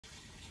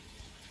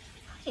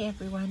Hi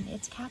everyone,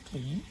 it's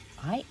Kathleen.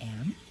 I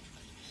am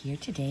here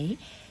today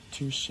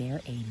to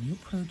share a new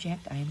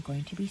project I am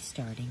going to be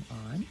starting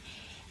on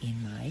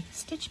in my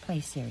Stitch Play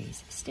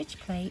series. Stitch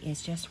Play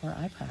is just where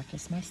I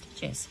practice my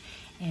stitches,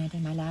 and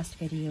in my last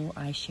video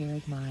I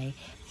shared my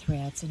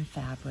threads and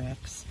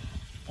fabrics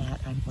that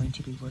I'm going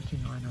to be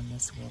working on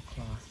this wool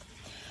cloth.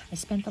 I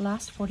spent the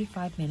last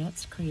 45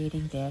 minutes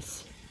creating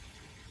this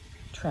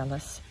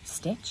trellis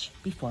stitch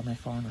before my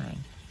phone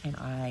rang, and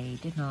I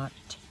did not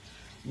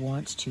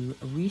want to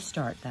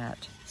restart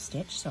that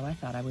stitch, so I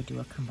thought I would do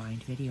a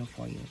combined video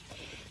for you.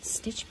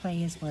 Stitch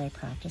Play is where I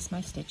practice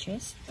my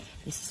stitches.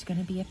 This is going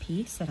to be a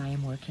piece that I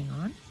am working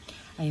on.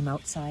 I am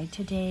outside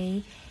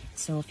today,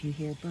 so if you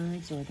hear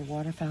birds or the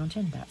water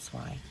fountain, that's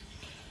why.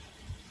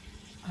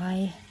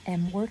 I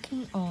am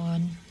working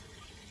on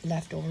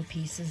leftover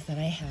pieces that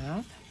I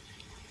have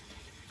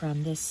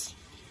from this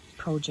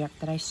project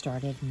that I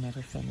started and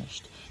never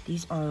finished.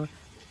 These are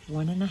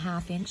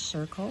 1.5 inch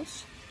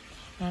circles,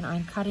 and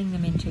I'm cutting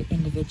them into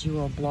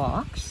individual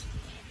blocks,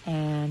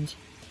 and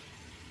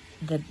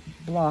the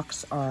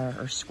blocks are,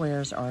 or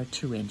squares are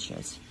 2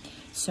 inches.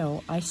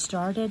 So I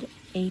started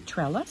a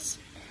trellis.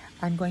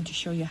 I'm going to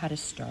show you how to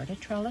start a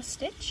trellis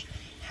stitch,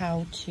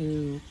 how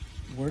to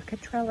work a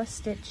trellis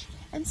stitch,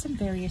 and some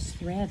various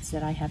threads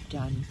that I have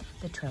done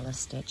the trellis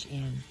stitch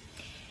in.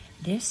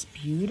 This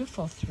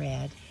beautiful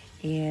thread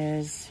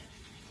is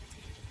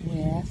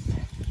with,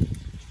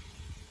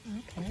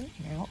 okay,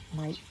 now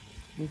my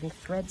little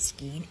thread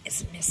skein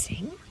is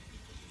missing,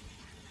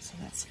 so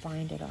let's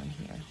find it on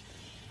here.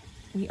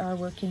 We are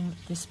working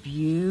this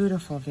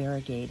beautiful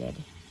variegated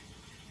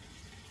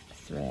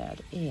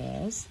thread.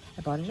 I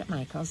bought it at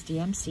Michael's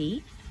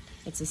DMC.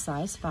 It's a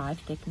size 5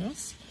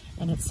 thickness,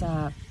 and it's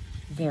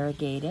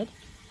variegated,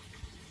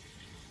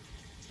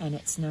 and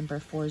it's number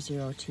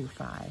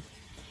 4025.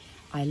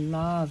 I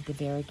love the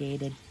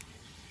variegated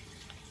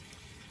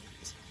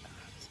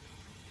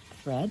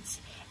threads,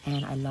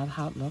 and I love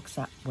how it looks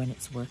up when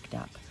it's worked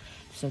up.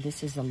 So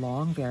this is a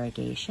long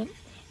variegation,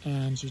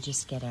 and you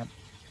just get a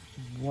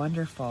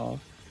wonderful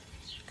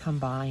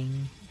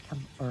combination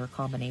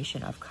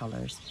of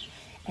colors.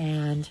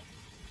 And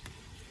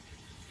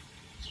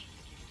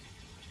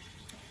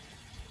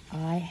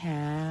I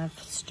have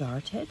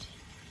started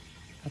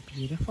a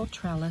beautiful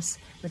trellis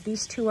with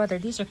these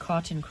these are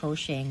cotton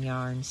crocheting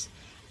yarns.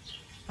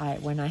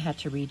 When I had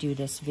to redo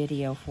this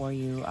video for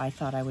you, I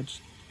thought I would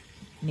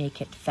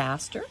make it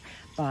faster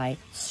by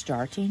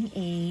starting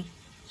a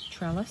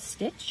trellis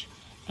stitch,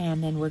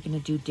 and then we're going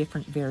to do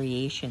different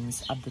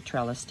variations of the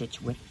trellis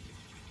stitch with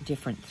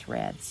different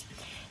threads.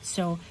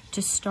 So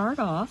to start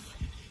off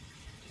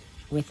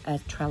with a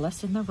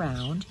trellis in the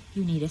round,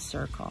 you need a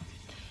circle.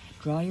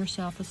 Draw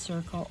yourself a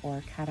circle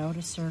or cut out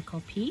a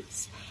circle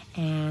piece,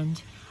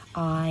 and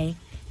I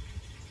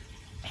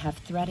have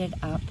threaded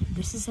up.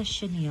 This is a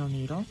chenille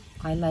needle.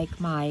 I like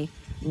my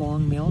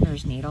long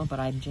milliner's needle, but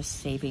I'm just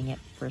saving it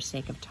for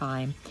sake of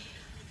time.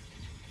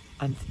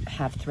 I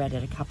have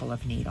threaded a couple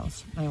of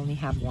needles. I only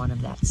have one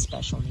of that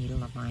special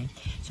needle of mine.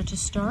 So to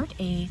start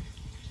a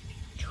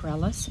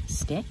trellis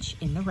stitch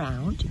in the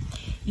round,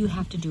 you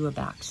have to do a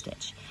back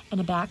stitch. And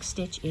a back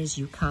stitch is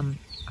you come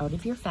out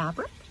of your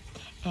fabric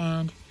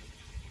and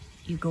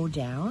you go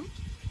down,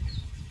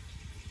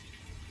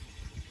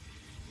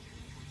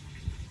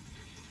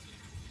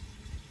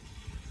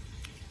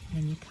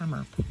 and then you come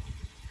up,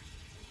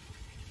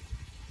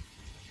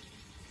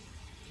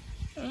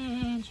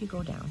 and you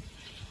go down,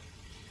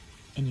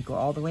 and you go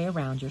all the way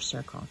around your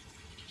circle,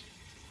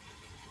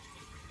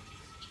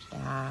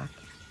 back,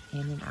 in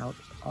and out,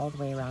 all the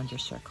way around your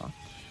circle.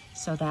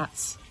 So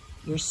that's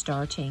your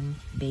starting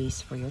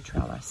base for your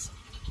trellis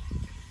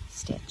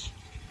stitch.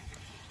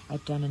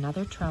 I've done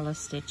another trellis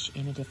stitch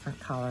in a different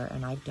color,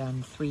 and I've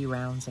done 3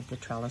 rounds of the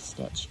trellis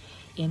stitch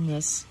in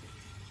this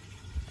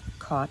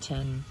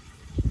cotton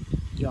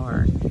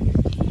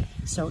yarn.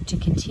 So to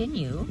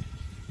continue,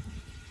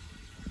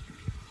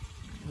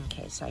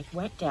 okay, so I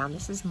went down.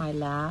 This is my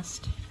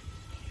last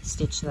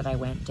stitch that I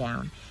went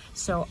down.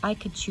 So I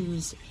could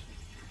choose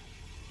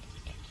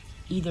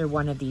either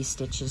one of these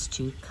stitches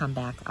to come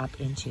back up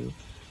into.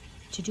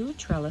 To do a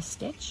trellis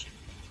stitch,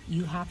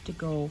 you have to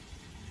go,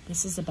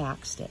 this is a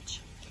back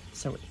stitch.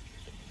 So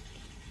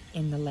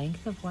in the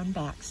length of one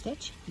back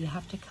stitch, you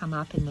have to come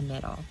up in the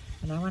middle.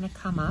 And I want to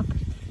come up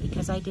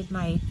because I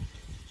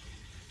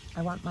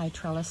want my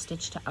trellis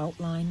stitch to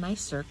outline my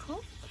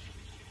circle.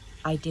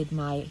 I did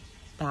my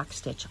back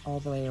stitch all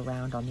the way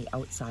around on the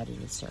outside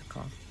of the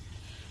circle.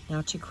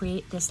 Now to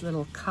create this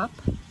little cup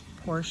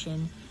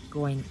portion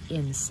going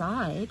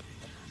inside,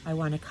 I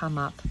want to come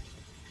up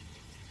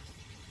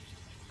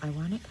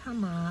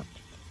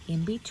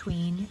in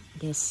between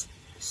this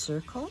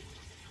circle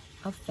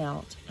of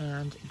felt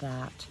and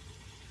that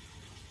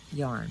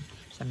yarn.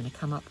 So I'm going to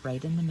come up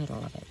right in the middle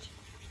of it.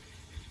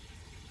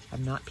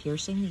 I'm not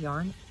piercing the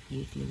yarn.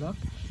 If you look,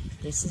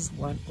 this is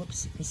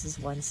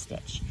one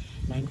stitch,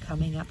 and I'm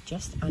coming up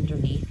just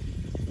underneath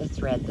the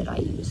thread that I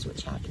used,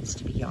 which happens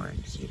to be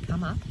yarn. So you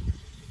come up,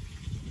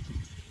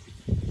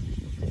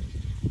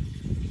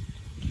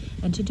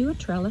 And to do a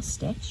trellis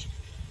stitch,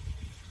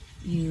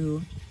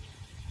 you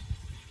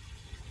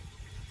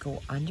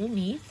go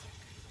underneath,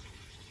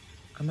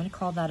 I'm going to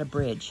call that a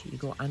bridge. You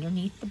go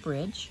underneath the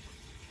bridge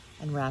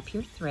and wrap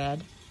your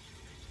thread.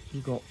 You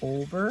go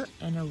over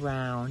and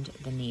around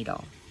the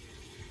needle.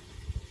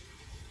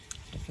 I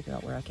have to figure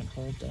out where I can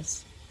hold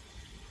this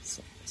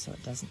so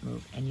it doesn't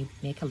move. And you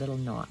make a little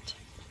knot.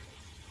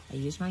 I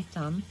use my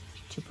thumb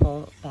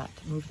to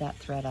move that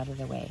thread out of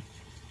the way.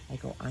 I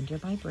go under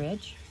my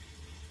bridge.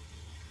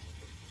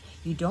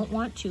 You don't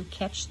want to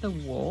catch the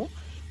wool.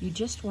 You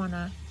just want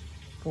to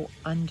go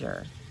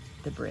under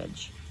the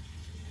bridge.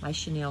 My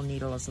chenille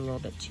needle is a little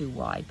bit too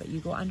wide, but you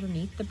go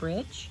underneath the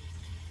bridge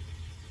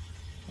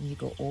and you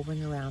go over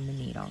and around the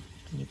needle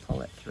and you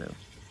pull it through.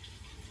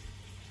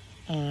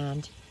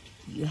 And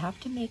you have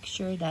to make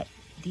sure that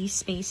these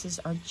spaces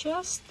are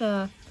just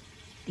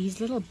these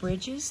little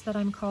bridges that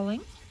I'm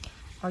calling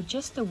are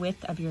just the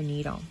width of your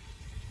needle.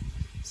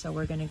 So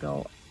we're going to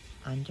go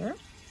under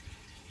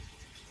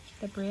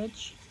the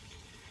bridge,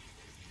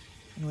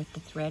 and with the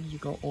thread you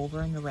go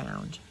over and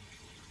around.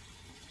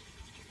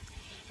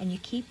 And you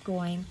keep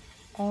going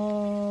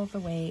all the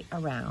way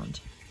around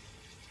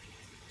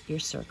your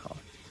circle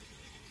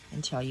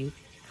until you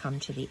come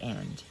to the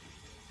end.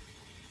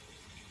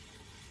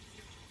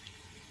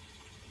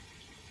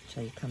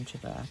 Until you come to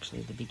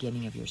actually the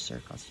beginning of your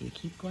circle. So you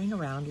keep going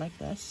around like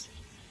this,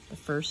 the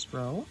first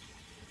row,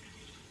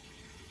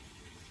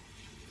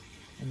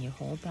 and you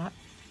hold that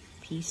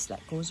piece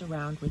that goes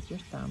around with your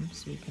thumb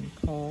so you can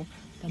pull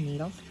the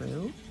needle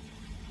through.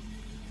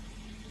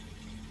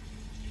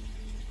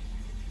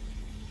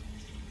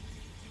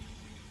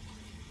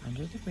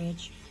 Under the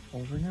bridge,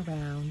 over and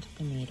around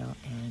the needle,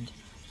 and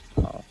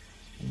pull.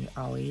 And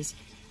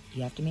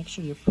you have to make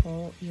sure you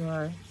pull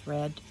your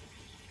thread,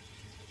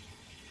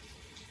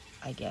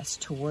 I guess,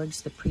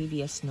 towards the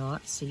previous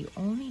knot, so you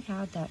only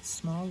have that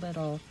small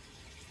little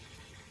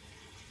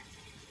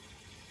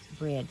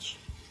bridge,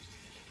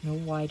 no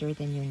wider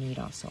than your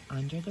needle. So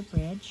under the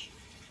bridge,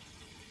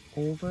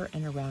 over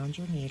and around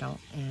your needle,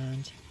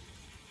 and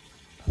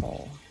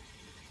pull.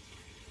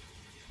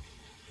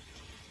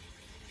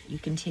 You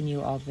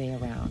continue all the way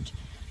around.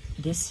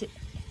 This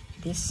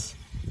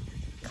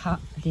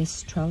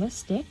trellis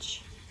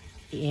stitch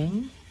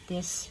in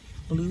this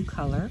blue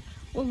color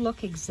will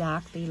look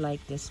exactly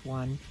like this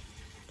one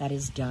that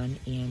is done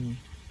in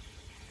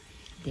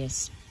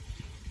this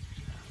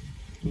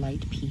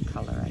light pea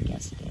color, I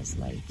guess it is,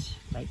 light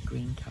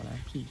green color,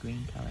 pea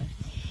green color.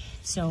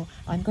 So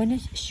I'm going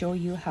to show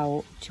you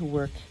how to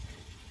work.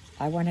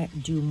 I want to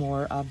do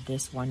more of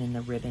this one in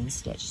the ribbon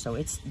stitch. So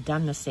it's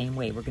done the same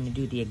way. We're going to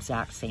do the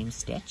exact same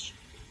stitch.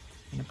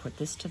 I'm going to put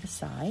this to the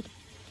side.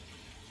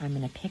 I'm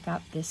going to pick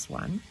up this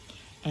one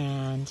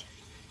and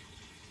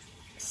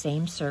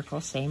same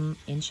circle, same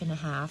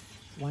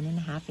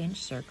 1.5 inch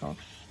circle,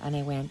 and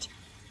I went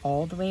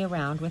all the way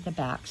around with a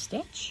back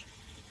stitch.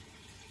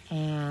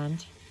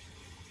 And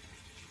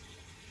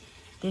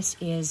this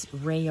is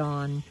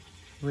rayon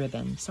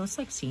ribbon, so it's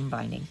like seam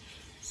binding.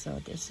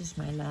 So this is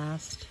my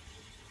last.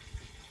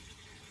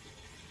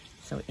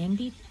 So in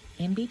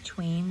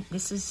between,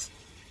 this is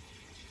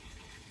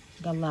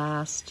the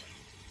last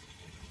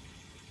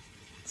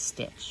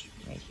stitch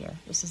right here.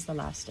 This is the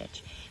last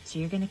stitch. So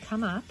you're going to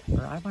come up,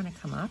 or I want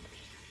to come up,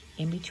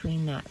 in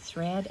between that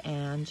thread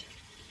and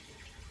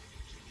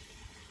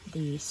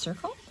the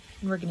circle,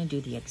 and we're going to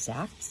do the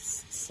exact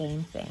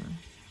same thing.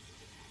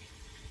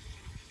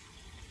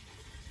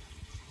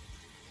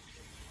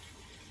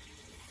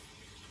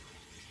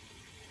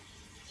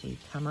 So you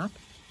come up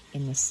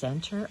in the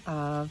center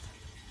of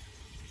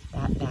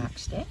that back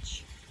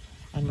stitch,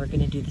 and we're going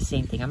to do the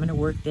same thing. I'm going to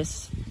work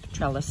this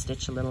trellis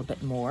stitch a little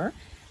bit more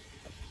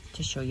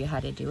to show you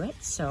how to do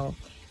it. So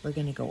we're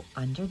going to go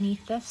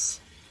underneath this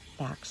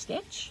back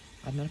stitch.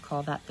 I'm going to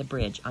call that the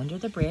bridge. Under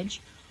the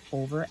bridge,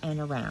 over and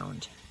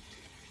around.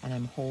 And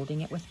I'm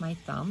holding it with my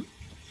thumb,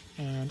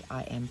 and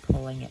I am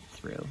pulling it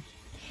through.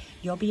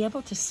 You'll be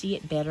able to see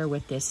it better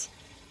with this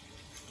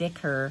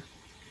thicker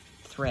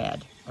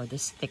thread or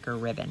this thicker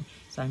ribbon.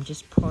 So I'm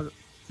just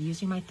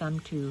using my thumb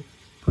to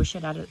push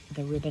it out of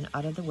the ribbon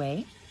out of the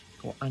way,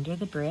 go under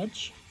the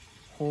bridge,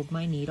 hold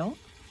my needle,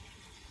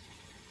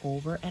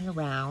 over and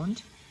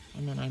around,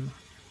 and then I'm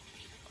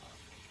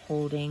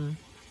holding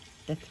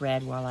the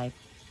thread while I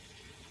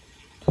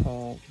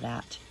pull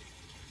that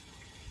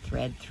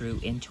thread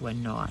through into a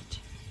knot.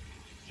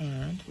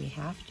 And we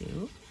have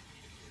to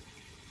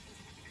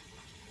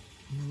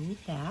move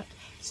that.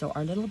 So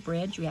our little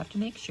bridge, we have to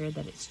make sure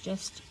that it's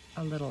just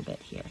a little bit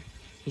here,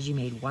 because you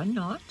made one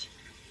knot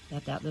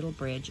at that little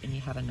bridge and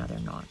you have another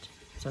knot.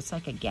 So it's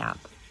like a gap.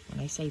 When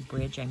I say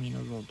bridge, I mean a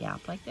little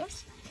gap like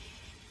this.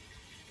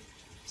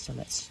 So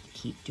let's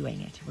keep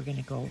doing it. We're going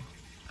to go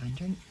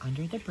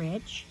under the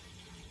bridge,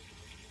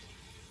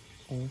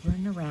 over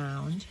and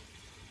around,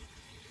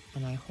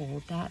 and I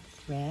hold that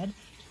thread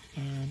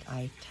and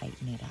I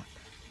tighten it up.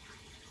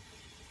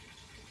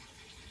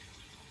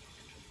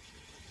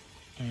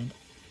 And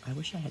I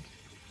wish I had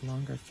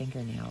longer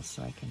fingernails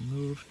so I can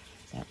move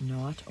that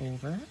knot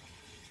over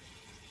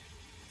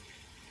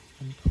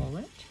and pull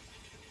it,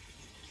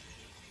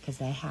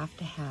 because I have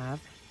to have,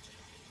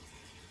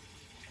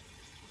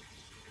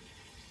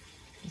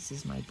 this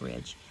is my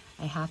bridge,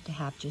 I have to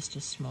have just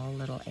a small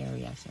little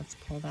area. So let's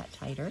pull that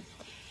tighter,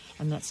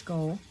 and let's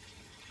go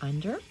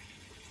under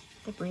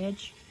the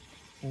bridge,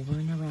 over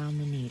and around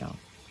the needle.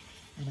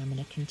 And I'm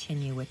going to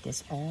continue with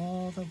this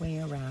all the way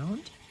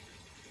around.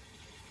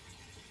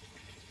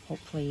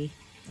 Hopefully,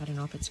 I don't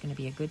know if it's going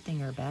to be a good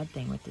thing or a bad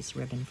thing with this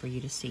ribbon for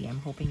you to see. I'm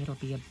hoping it'll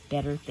be a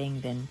better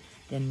thing than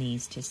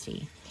these to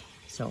see.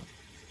 So,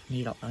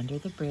 needle under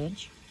the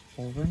bridge,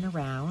 over and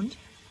around,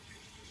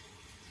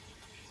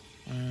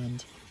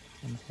 and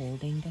I'm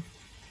holding the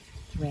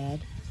thread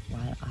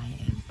while I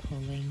am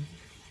pulling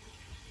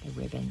the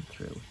ribbon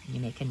through. You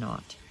make a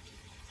knot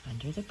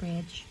under the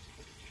bridge,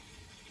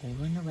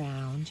 over and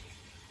around.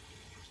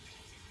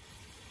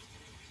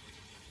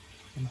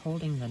 I'm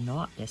holding the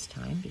knot this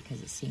time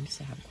because it seems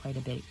to have quite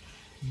a bit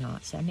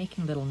knots. I'm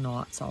making little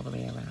knots all the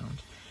way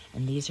around.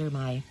 And these are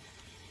my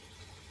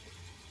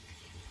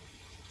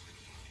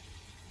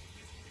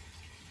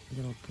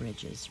little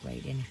bridges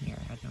right in here.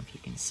 I don't know if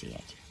you can see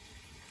it.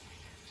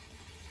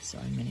 So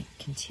I'm going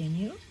to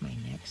continue my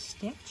next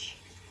stitch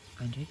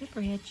under the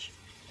bridge,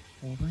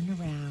 over and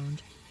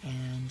around,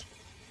 and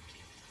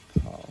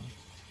pull.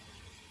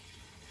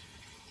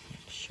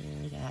 Make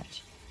sure that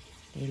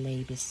they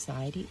lay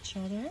beside each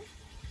other.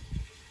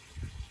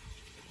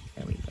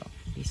 There we go.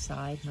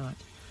 Beside, not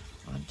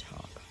on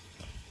top.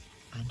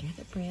 Under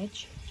the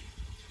bridge,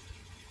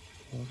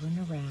 over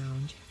and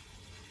around,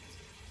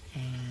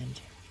 and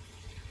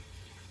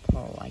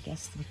pull. I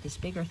guess with this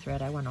bigger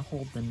thread, I want to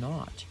hold the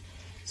knot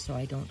so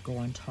I don't go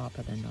on top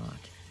of the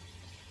knot.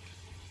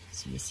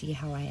 So you see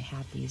how I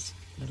have these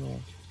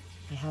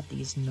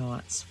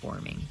knots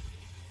forming.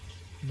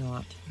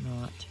 Knot,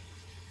 knot.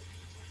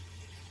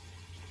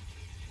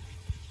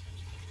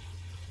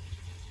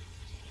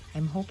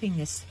 I'm hoping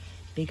this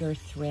bigger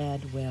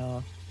thread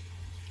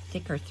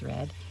thicker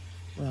thread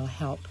will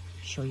help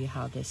show you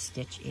how this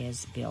stitch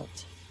is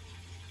built.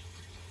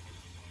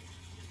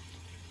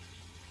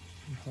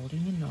 I'm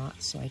holding the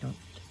knot so I don't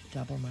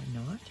double my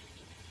knot,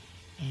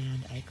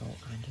 and I go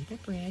under the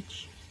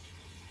bridge,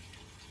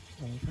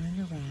 over and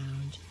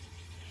around,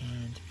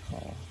 and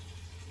pull.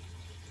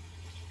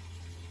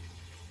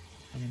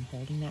 And I'm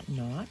holding that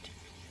knot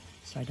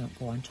so I don't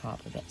go on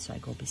top of it, so I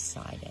go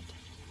beside it.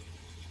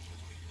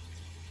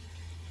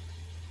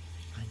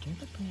 Under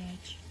the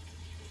bridge,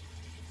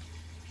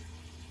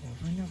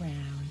 over and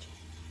around,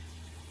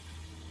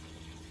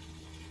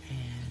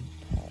 and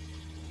pull.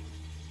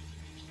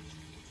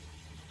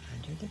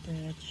 Under the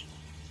bridge,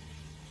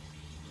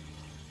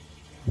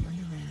 over and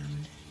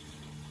around,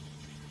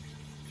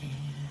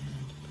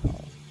 and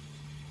pull.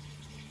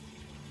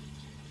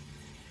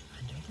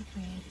 Under the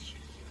bridge,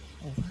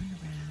 over and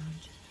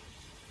around,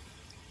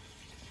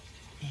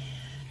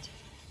 and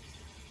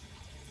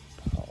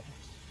pull.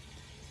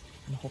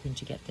 I'm hoping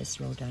to get this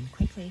row done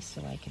quickly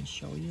so I can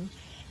show you.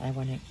 I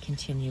want to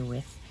continue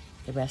with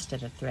the rest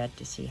of the thread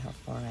to see how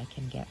far I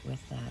can get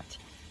with that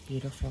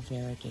beautiful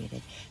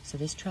variegated. So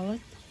this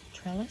trellis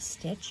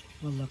stitch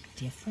will look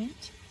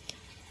different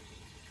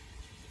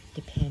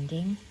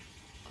depending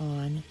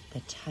on the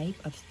type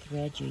of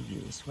thread you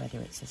use, whether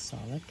it's a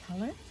solid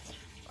color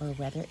or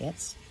whether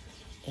it's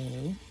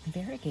a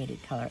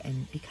variegated color.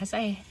 And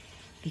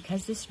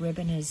because this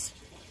ribbon is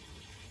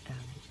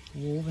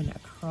woven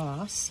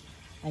across,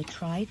 I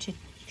try to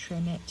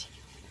trim it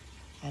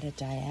at a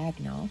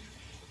diagonal,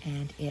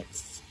 and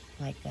it's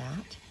like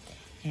that,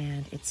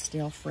 and it's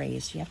still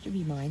phrased. You have to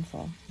be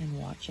mindful and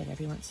watch it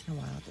every once in a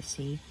while to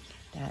see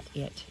that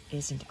it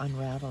isn't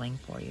unraveling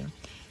for you.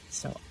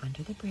 So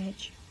under the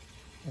bridge,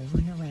 over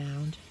and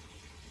around,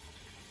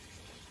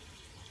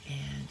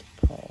 and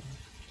pull.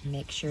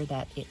 Make sure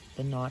that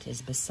the knot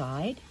is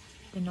beside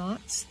the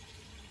knots,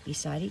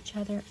 beside each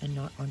other, and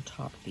not on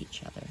top of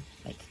each other,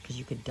 like, because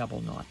you could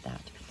double knot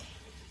that.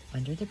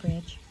 Under the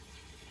bridge,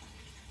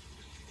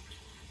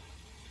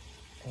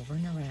 over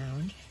and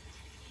around.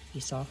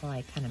 You saw how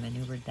I kind of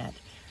maneuvered that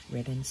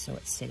ribbon so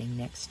it's sitting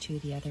next to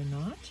the other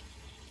knot.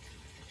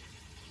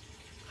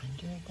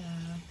 Under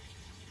the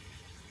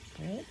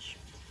bridge,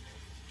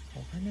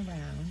 over and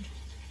around,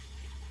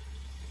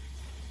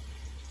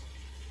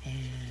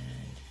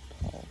 and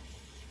pull.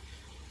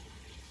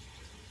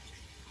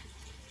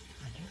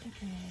 Under the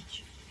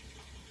bridge,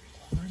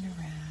 over and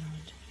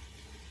around,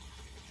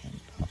 and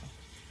pull.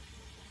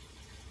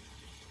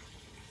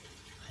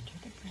 Under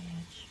the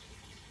bridge,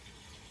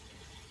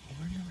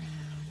 over and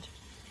around,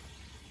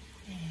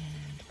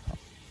 and pull.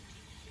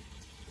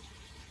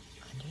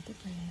 Under the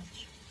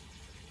bridge,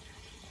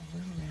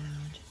 over and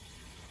around,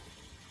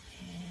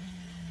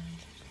 and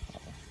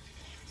pull.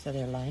 So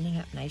they're lining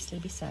up nicely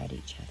beside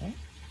each other.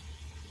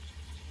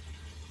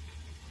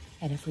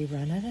 And if we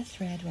run out of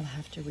thread, we'll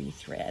have to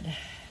rethread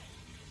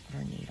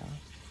our needle.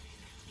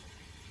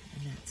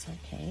 And that's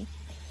okay.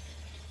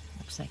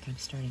 Looks like I'm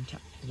starting to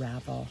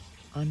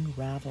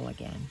unravel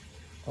again.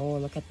 Oh,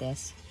 look at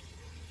this.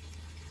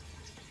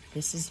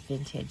 This is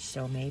vintage,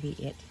 so maybe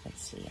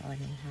let's see, I'm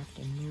gonna have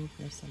to move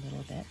this a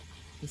little bit.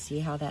 You see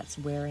how that's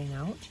wearing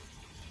out?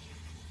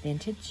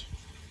 Vintage.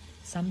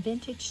 Some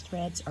vintage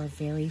threads are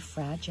very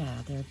fragile.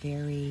 They're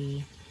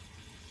very,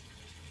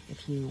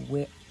 if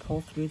you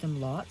pull through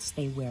them lots,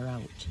 they wear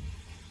out.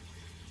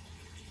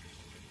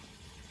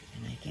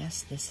 And I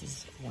guess this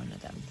is one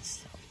of them.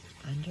 So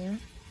under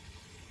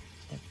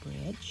the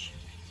bridge,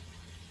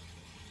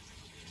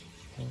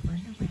 over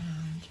and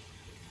around,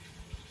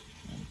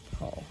 and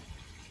pull.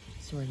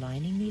 So we're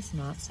lining these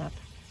knots up.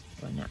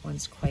 Oh, and that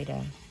one's quite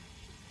a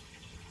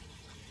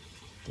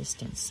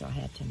distance, so I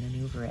had to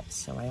maneuver it.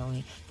 So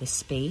the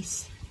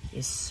space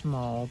is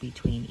small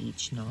between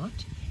each knot,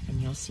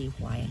 and you'll see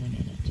why in a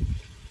minute.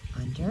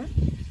 Under,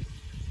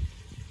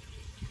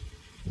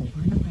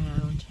 over and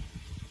around,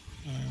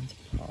 and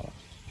pull.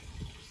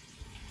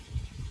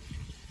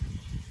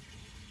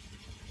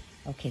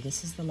 Okay,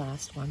 this is the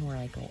last one where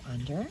I go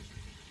under,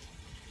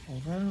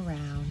 over and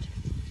around,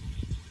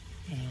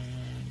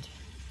 and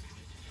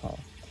pull.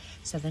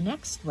 So the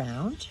next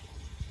round,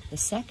 the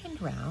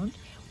second round,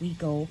 we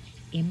go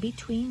in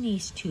between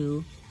these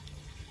two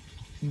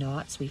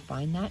knots. We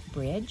find that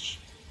bridge,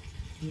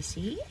 you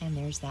see, and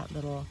there's that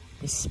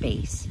the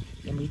space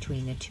in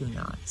between the two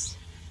knots.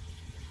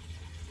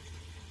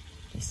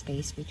 The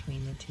space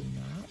between the two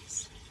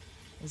knots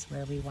is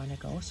where we want to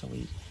go. So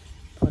we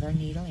put our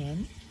needle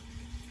in,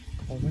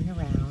 over and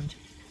around,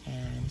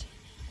 and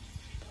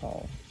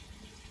pull.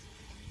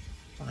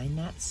 Find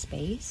that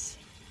space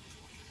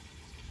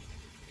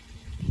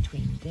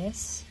between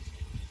this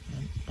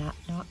and that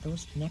knot,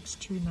 those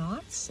next two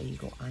knots. So you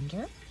go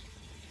under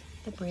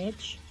the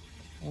bridge,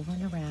 over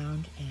and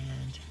around,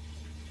 and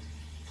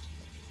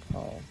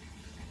pull.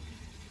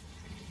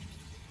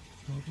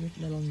 Move your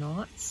little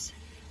knots.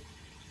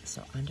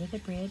 So under the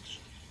bridge,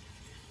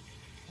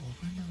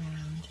 over and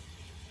around,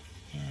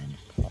 and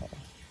pull.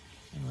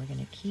 And we're going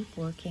to keep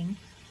working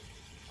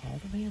all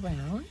the way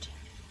around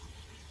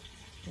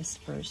this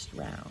first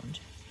round.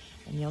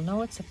 And you'll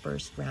know it's a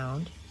first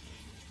round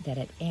that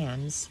it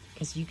ends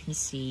because you can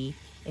see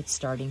it's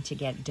starting to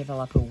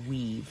develop a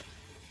weave.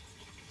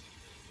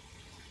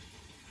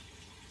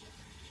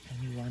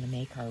 And we want to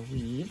make our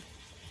weave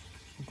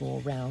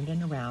go around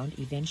and around.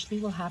 Eventually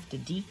we'll have to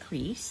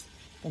decrease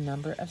the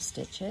number of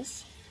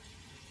stitches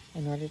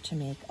in order to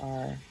make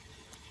our,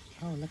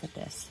 oh, look at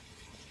this.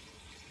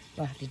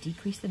 We'll have to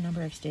decrease the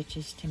number of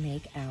stitches to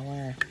make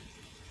our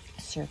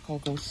circle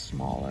go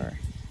smaller.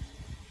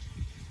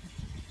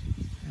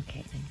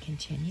 Okay, then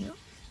continue.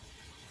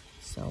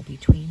 So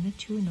between the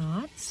two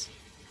knots,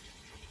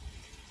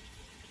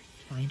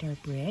 find our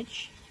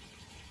bridge,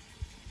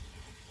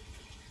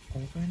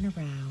 over and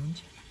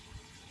around,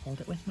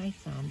 hold it with my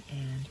thumb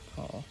and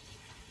pull.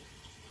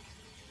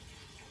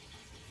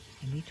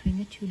 In between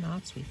the two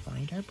knots, we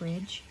find our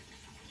bridge,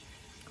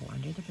 go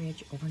under the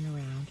bridge, over and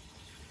around,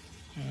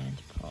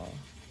 and pull.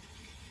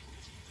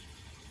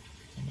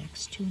 The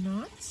next two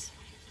knots,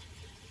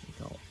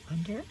 we go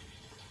under,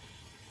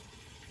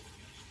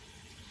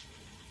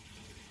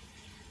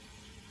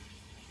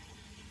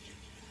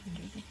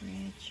 the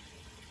bridge,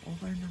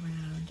 over and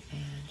around,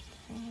 and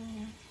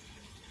pull.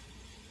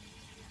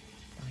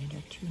 Find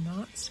our two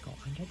knots, go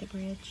under the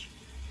bridge,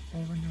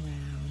 over and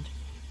around,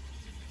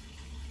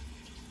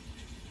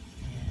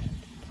 and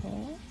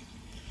pull.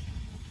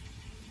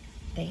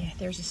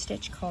 There's a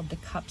stitch called the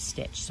cup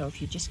stitch, so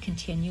if you just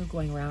continue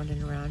going around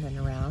and around and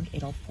around,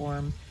 it'll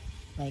form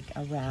like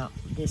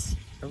this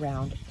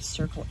round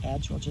circle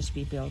edge will just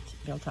be built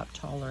up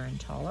taller and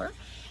taller,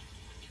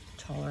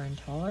 taller and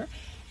taller.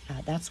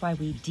 That's why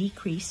we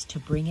decrease to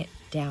bring it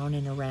down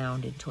and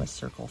around into a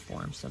circle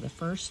form. So the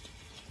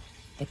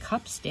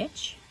cup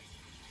stitch,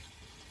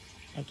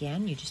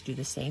 again, you just do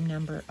the same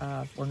number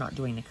of, we're not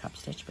doing the cup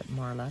stitch, but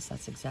more or less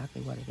that's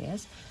exactly what it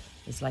is.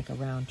 It's like a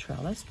round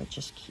trellis, but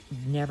just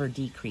never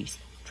decrease.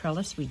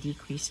 Trellis, we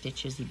decrease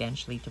stitches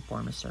eventually to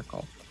form a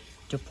circle,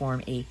 to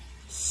form a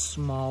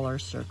smaller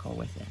circle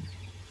within.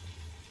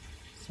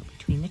 So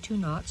between the two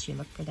knots, you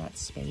look for that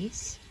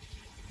space.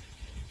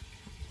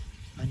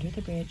 Under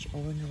the bridge,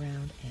 over and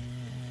around,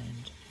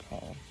 and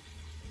pull.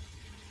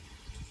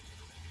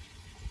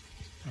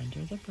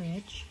 Under the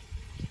bridge,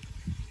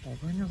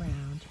 over and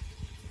around,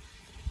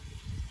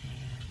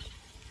 and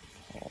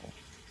pull.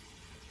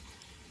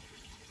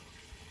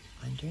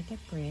 Under the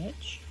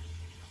bridge,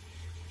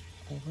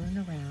 over and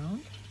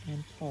around,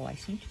 and pull. I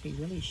seem to be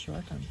really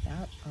short on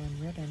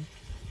ribbon,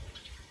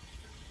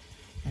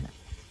 and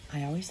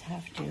I always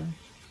have to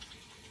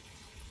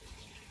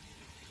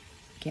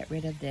get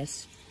rid of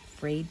this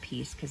frayed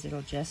piece because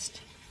it'll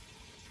just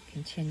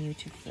continue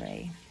to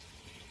fray,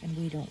 and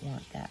we don't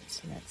want that.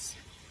 So let's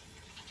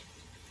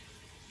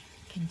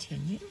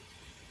continue.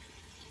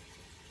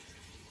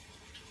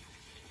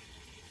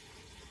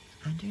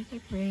 Under the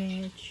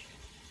bridge,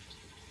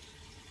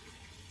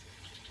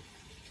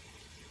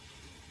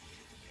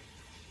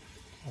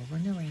 over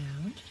and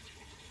around,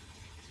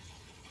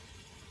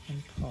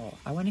 and pull.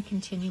 I want to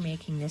continue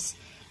making this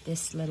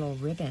little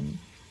ribbon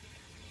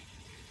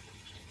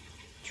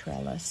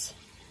trellis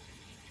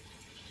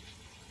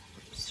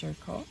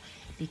circle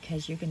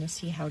because you're going to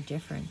see how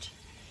different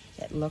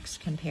it looks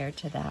compared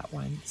to that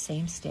one.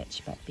 Same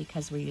stitch, but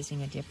because we're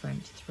using a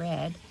different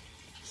thread.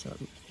 So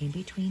in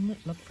between,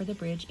 look for the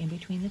bridge in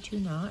between the two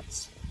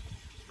knots.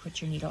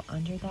 Put your needle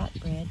under that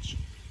bridge,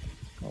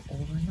 go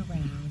over and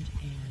around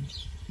and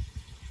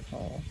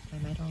pull. I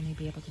might only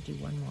be able to do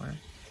one more.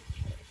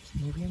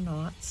 So move your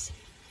knots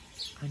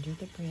under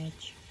the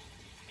bridge,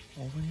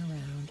 over and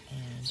around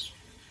and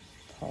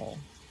pull.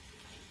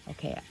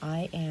 Okay,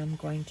 I am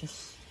going to,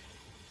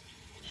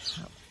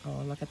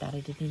 oh, look at that, I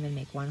didn't even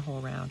make one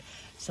whole round.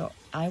 So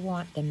I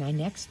want, then my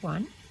next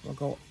one will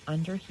go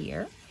under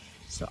here.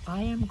 So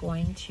I am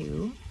going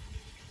to,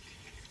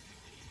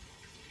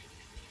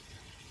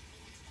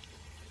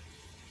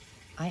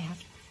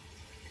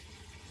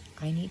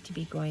 I need to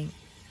be going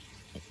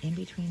in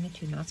between the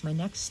two knots. My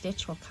next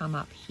stitch will come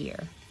up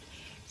here.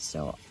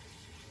 So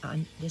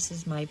this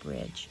is my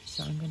bridge.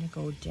 So I'm going to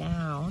go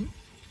down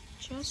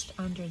just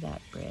under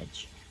that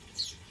bridge.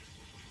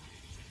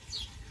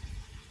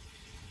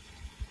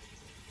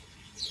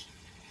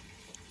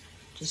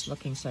 Just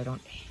looking so I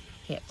don't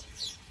hit.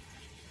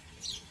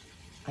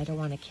 I don't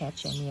want to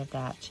catch any of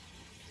that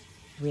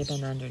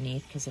ribbon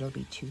underneath because it'll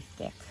be too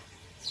thick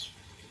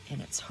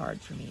and it's hard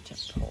for me to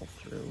pull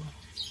through.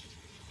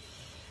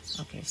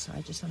 Okay, so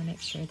I just want to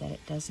make sure that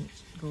it doesn't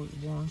go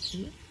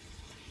wonky,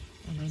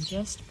 and I'm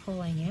just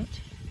pulling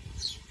it.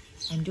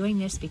 I'm doing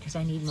this because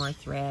I need more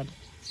thread.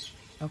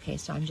 Okay,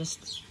 so I'm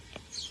just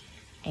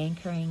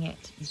anchoring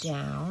it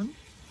down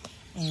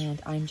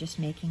and I'm just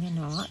making a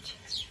knot.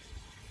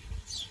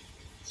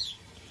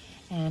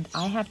 And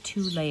I have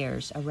two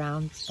layers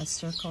around a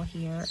circle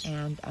here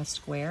and a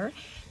square.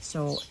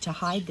 So to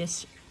hide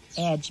this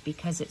edge,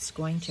 because it's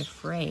going to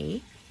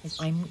fray, is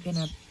I'm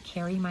gonna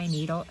carry my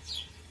needle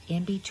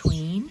in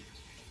between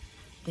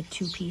the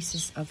two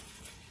pieces of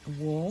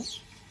wool,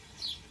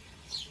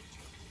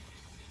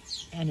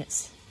 and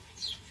it's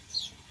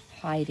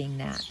hiding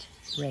that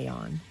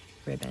rayon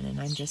ribbon,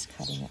 and I'm just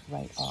cutting it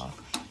right off.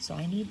 So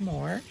I need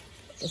more.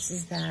 This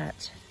is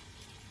that.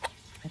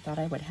 I thought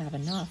I would have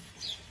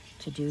enough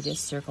to do this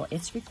circle.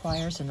 It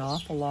requires an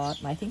awful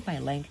lot. I think my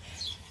length,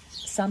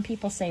 some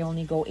people say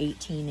only go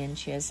 18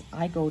 inches.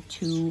 I go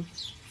 2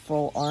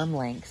 full arm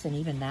lengths, and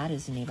even that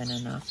isn't even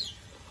enough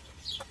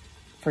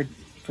for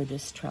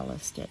this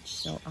trellis stitch.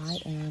 So I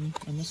am,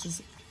 and this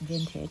is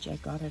vintage. I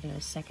got it at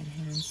a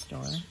secondhand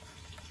store.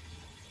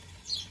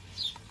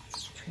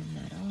 Trim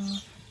that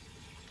off.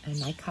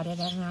 And I cut it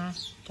on a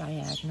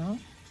diagonal.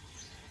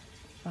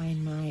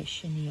 Find my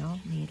chenille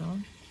needle.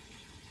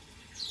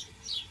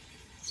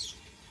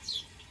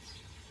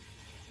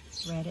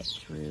 Thread it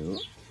through.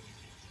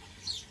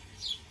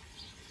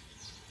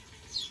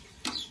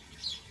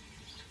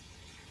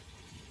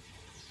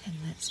 And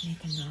let's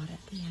make a knot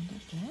at the end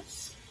of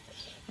this.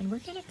 And we're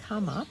going to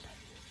come up.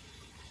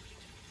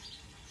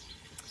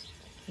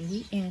 Okay,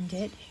 we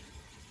ended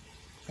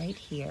right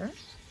here.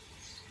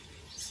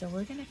 So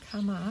we're going to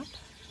come up.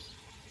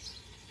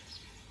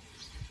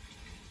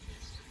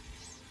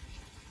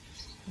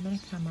 I'm going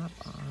to come up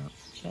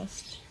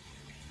just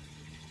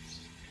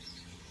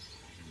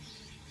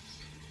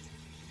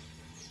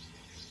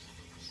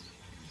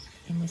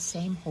in the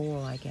same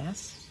hole, I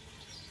guess.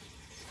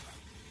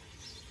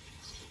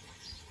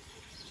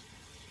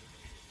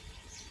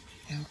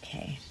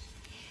 Okay,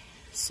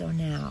 so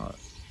now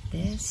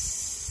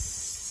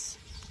this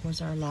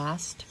was our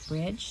last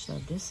bridge, so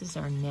this is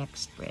our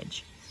next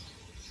bridge.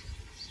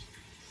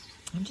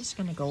 I'm just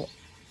going to go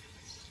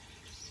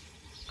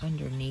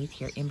underneath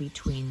here, in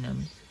between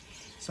them.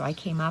 So I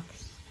came up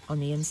on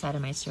the inside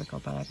of my circle,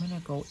 but I'm going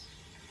to go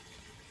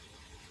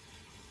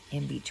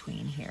in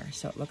between here.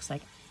 So it looks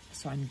like,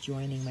 so I'm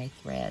joining my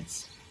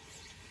threads.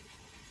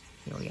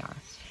 Here we are.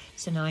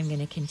 So now I'm going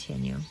to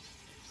continue.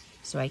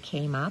 So I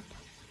came up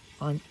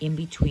on in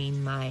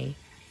between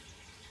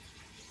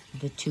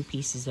the two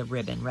pieces of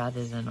ribbon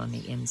rather than on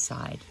the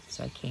inside.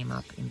 So I came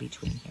up in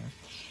between here.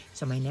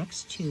 So my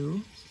next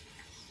two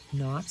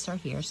knots are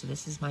here. So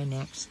this is my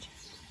next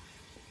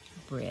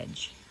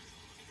bridge.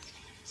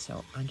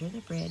 So under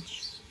the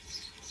bridge,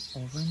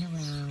 over and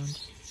around.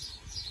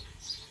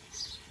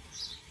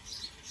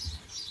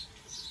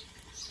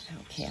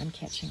 Okay, I'm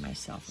catching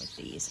myself with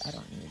these. I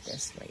don't need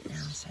this right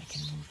now, so I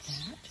can move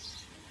that.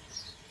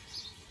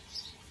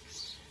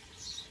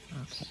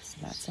 Okay, so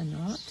that's a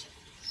knot.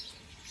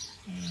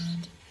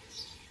 And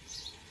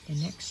the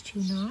next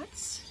two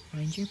knots,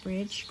 find your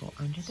bridge, go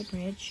under the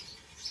bridge,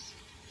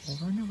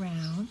 over and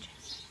around.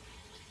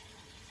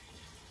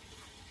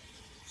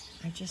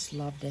 I just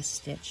love this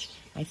stitch.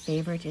 My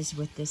favorite is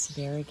with this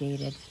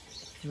variegated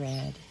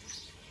thread.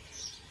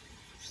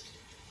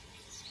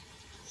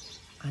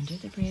 Under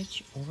the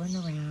bridge, over and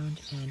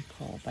around, and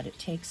pull. But it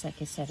takes,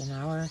 like I said, 1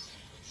 hour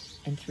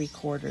and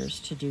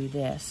 3/4 to do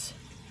this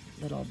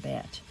little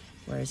bit,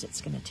 whereas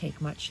it's going to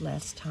take much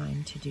less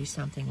time to do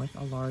something with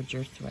a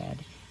larger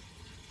thread.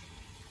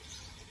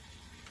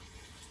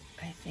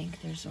 I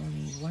think there's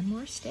only one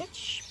more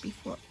stitch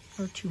before,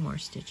 or 2 more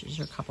stitches,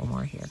 or a couple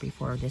more here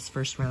before this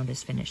first round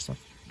is finished. So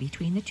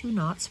between the two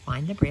knots,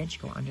 find the bridge,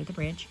 go under the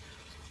bridge,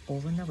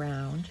 over and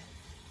around,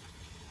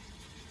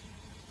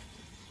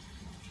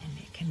 and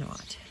make a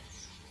knot.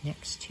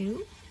 Next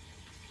two,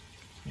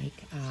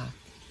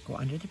 go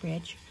under the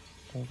bridge,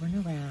 over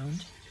and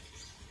around,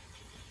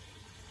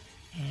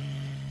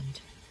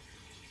 and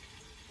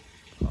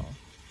pull.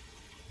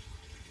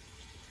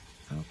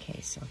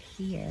 Okay, so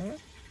here,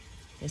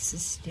 this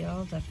is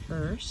still the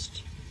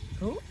first.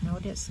 Oh, no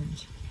it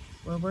isn't.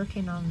 We're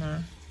working on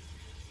the,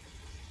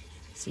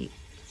 see,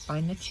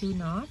 find the two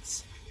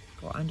knots,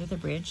 go under the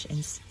bridge,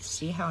 and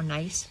see how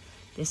nice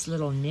this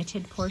little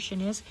knitted portion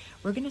is.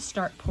 We're going to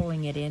start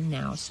pulling it in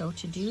now. So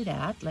to do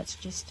that, let's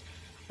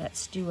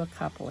do a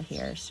couple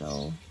here.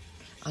 So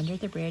under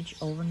the bridge,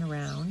 over and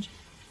around.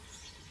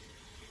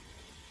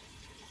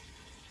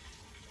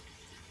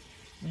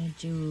 I'm going to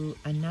do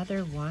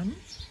another one.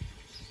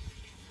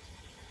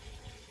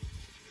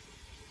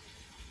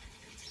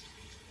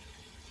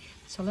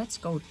 So let's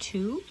go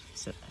two.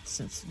 So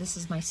since this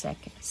is my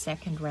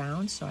second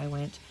round, so I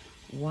went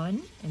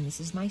one, and this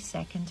is my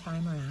second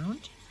time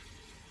around.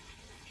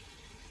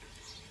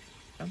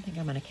 I don't think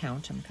I'm going to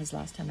count them because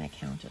last time I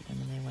counted them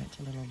and they went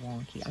a little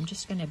wonky. I'm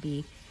just going to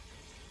be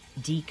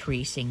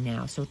decreasing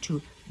now. So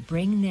to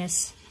bring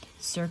this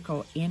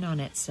circle in on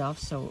itself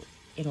so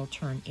it'll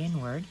turn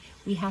inward,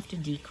 we have to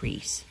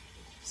decrease.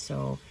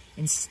 So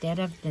instead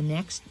of the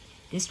next,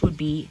 this would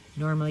be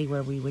normally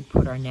where we would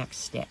put our next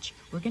stitch.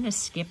 We're going to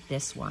skip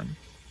this one.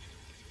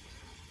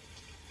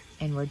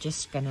 And we're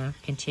just going to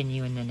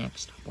continue in the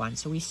next one.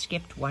 So we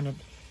skipped one of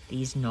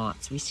these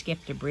knots. We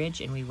skipped a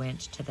bridge and we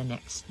went to the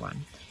next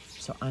one.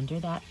 So under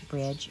that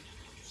bridge,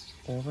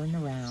 over and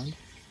around.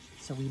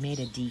 So we made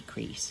a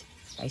decrease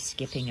by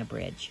skipping a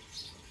bridge.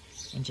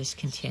 And just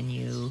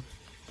continue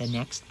the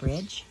next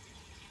bridge,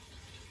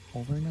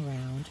 over and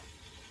around,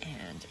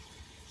 and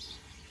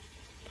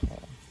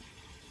pull.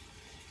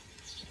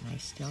 And I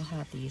still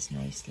have these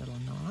nice little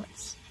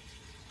knots.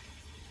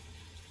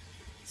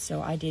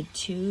 So I did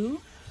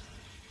two.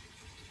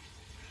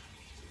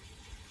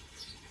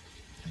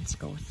 Let's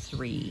go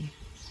three,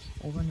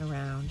 over and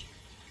around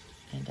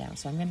and down.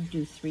 So I'm going to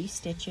do 3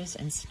 stitches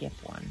and skip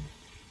one.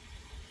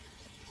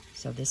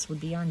 So this would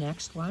be our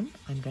next one.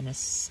 I'm going to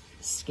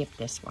skip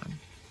this one.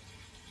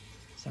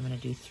 So I'm going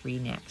to do 3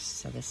 next.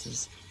 So this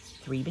is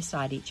 3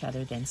 beside each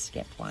other, then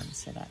skip one.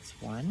 So that's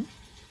 1.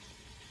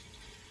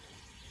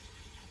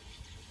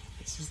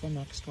 This is the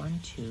next one,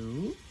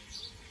 2.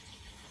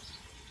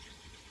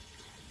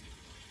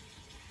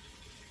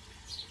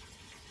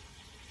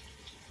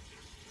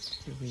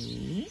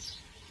 3.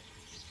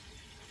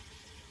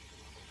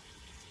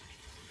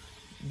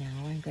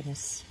 Now I'm going to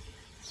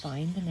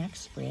find the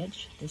next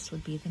bridge. This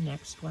would be the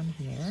next one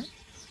here.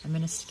 I'm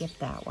going to skip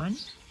that one.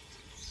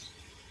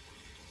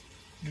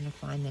 I'm going to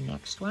find the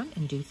next one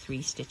and do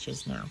 3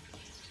 stitches now.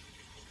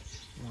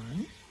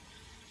 1.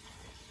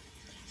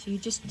 So you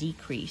just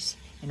decrease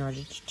in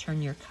order to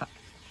turn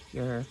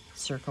your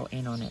circle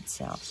in on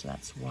itself. So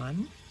that's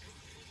 1.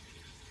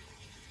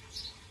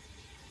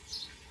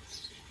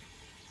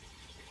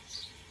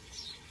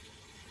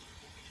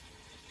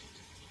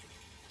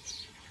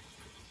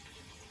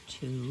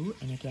 2,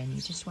 and again, you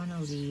just want to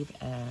leave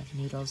a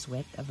needle's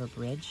width of a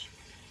bridge.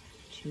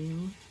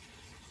 2,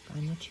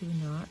 find the 2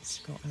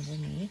 knots, go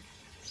underneath.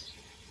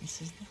 This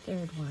is the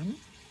 3rd one.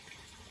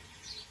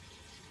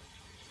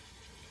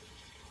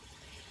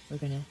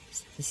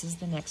 This is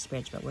the next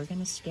bridge, but we're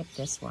gonna skip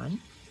this one,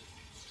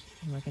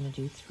 and we're gonna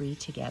do 3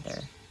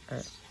 together,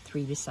 or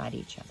 3 beside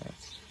each other.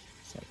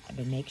 So,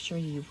 but make sure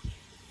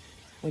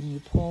when you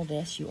pull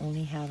this, you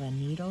only have a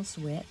needle's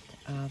width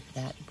of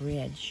that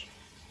bridge.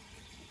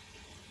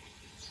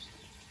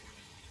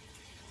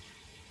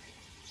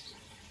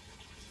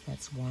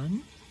 That's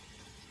 1.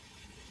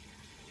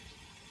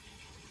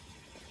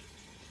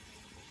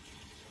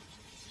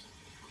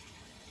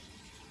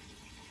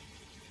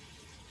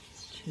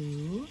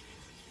 2.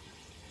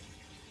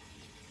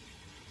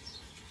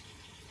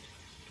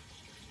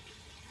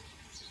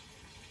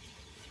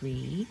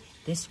 3.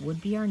 This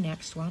would be our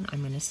next one.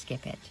 I'm going to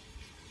skip it.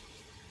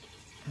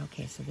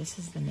 Okay, so this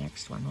is the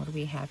next one. What do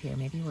we have here?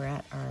 Maybe we're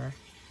at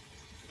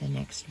the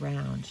next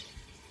round.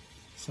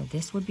 So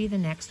this would be the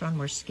next one.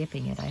 We're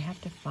skipping it. I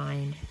have to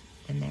find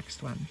the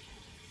next one.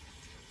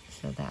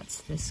 So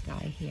that's this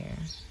guy here.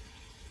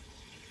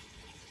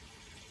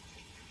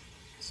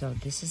 So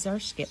this is our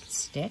skipped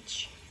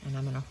stitch, and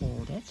I'm going to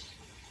hold it.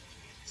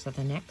 So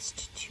the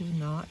next 2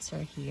 knots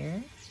are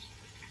here.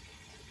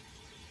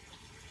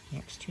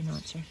 Next 2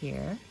 knots are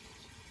here,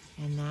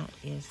 and that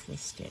is the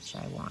stitch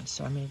I want.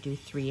 So I'm going to do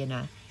 3 and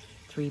a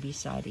 3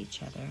 beside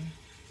each other.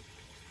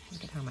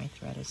 Look at how my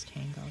thread is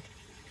tangled.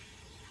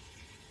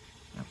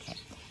 Okay,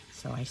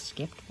 so I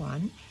skipped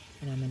 1,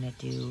 and I'm going to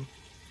do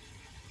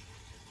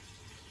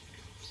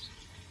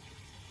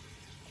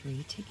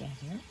 3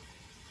 together.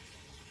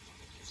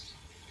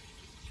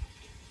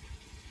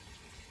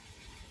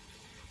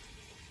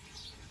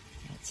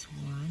 That's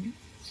 1.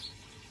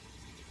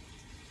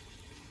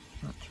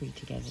 Not 3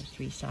 together,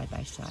 3 side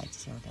by side.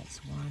 So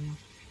that's 1,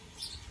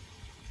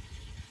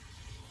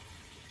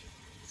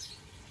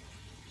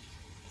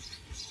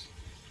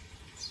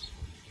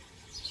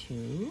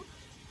 2,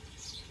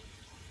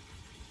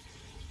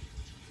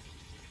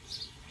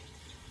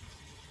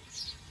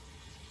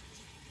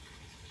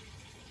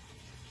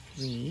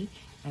 3.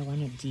 I want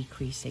to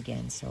decrease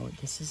again, so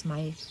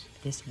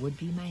this would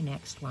be my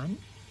next one.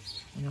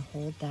 I'm going to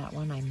hold that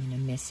one, I'm going to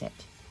miss it.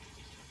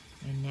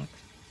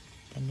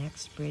 The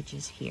next bridge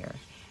is here.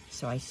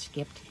 So I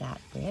skipped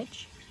that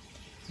bridge,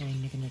 and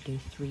I'm going to do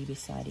 3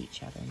 beside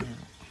each other now.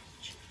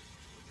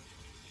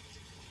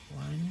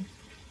 1.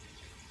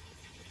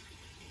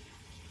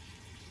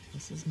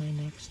 This is my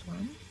next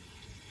one.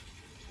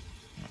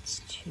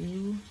 That's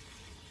 2.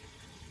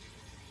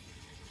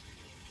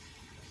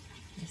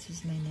 This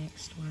is my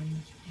next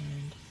one,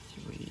 and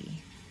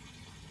 3.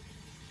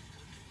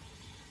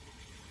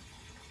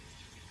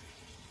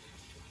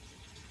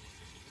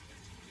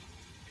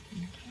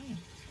 Okay,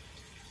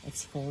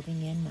 it's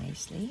folding in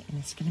nicely, and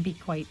it's going to be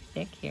quite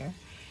thick here.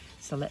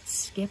 So let's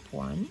skip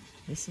one.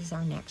 This is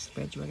our next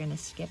bridge. We're going to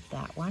skip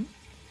that one.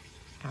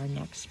 Our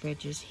next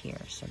bridge is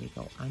here. So we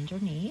go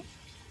underneath.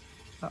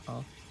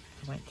 Uh-oh,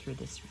 I went through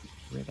this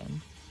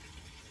ribbon.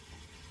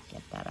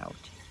 Get that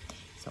out.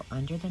 So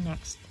under the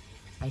next,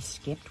 I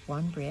skipped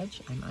one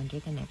bridge. I'm under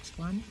the next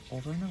one,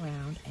 over and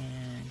around,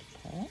 and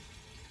pull.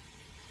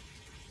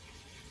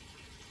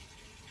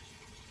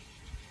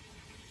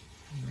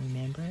 And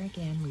remember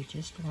again, we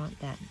just want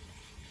that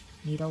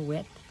needle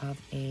width of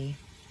a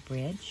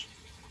bridge.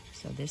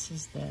 So this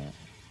is the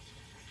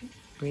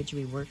bridge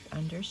we worked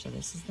under, so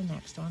this is the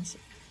next one. So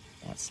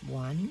that's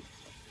 1.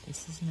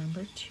 This is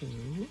number 2.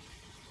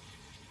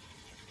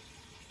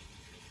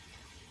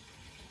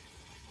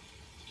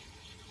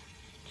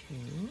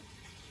 2.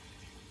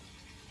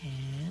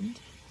 And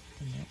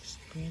the next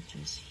bridge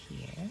is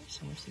here,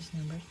 so this is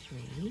number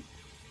 3.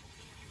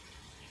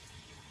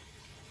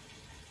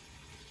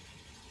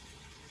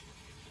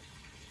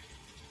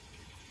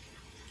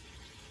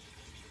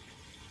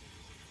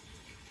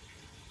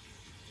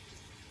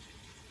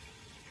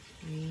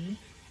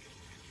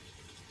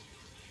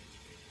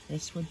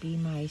 This would be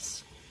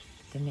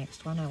the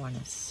next one. I want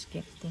to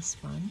skip this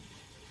one.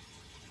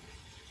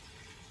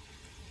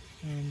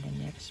 And the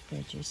next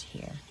bridge is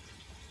here.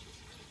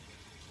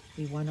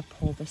 We want to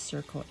pull the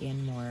circle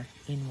in more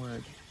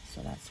inward,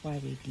 so that's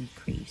why we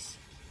decrease.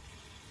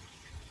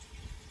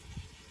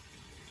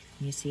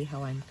 And you see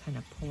how I'm kind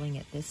of pulling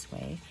it this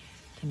way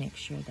to make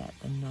sure that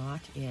the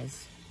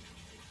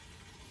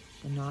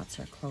knots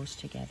are close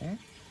together.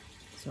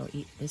 So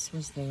this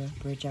was the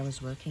bridge I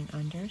was working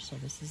under, so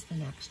this is the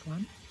next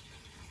one.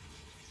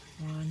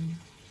 1,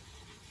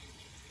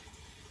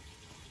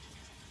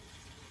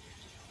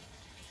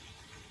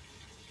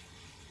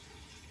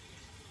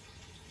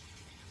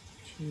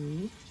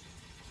 2,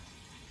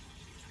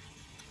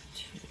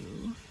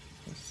 2.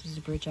 This is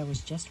the bridge I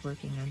was just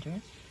working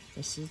under.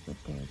 This is the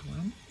 3rd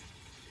one.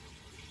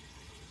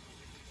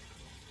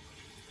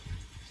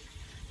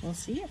 We'll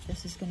see if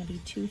this is going to be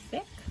too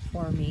thick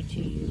for me to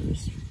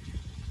use.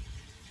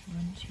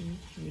 1, 2,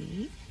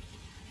 3.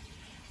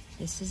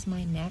 This is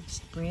my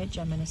next bridge.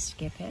 I'm going to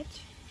skip it.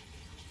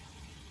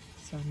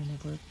 So I'm going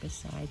to work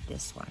beside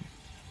this one.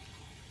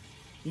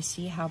 You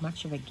see how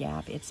much of a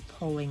gap it's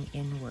pulling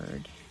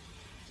inward.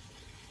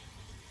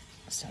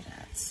 So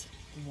that's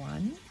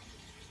 1.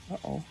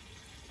 Uh-oh.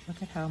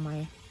 Look at how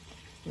my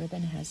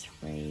ribbon has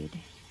frayed.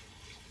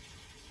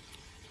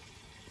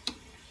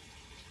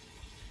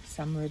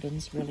 Some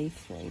ribbons really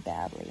fray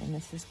badly, and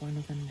this is one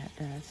of them that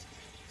does.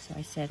 So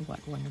I said,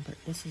 what one number?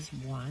 This is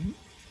 1,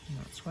 and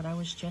that's what I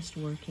was just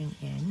working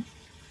in.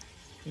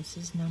 This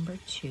is number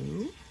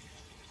 2.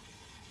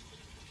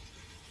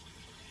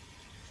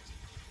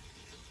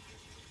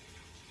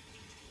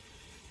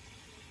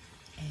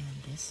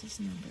 And this is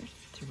number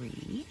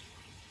 3.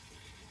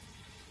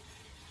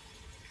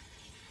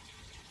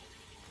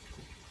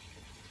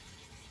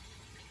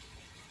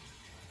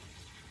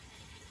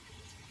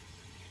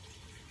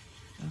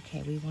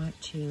 Okay, we want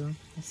to,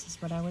 this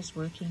is what I was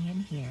working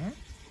in here.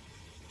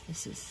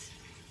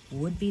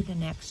 Would be the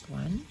next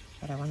one,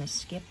 but I want to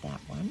skip that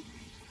one.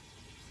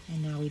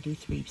 And now we do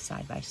 3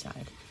 side by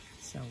side.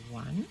 So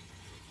 1,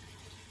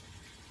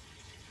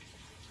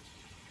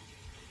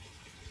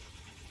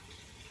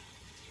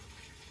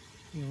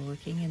 2. You're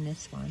working in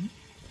this one.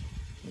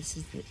 This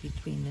is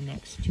between the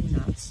next 2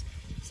 knots.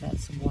 So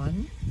that's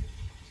 1,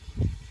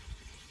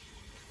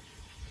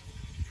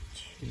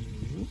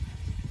 2.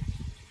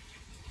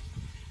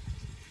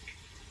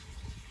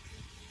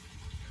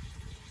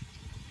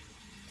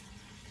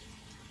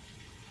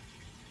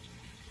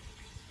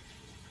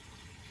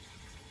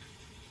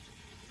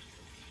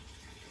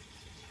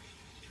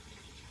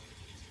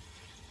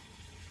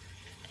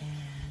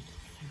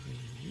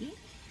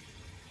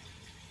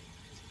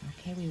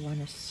 Okay, we want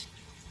to,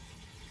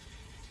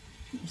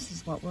 this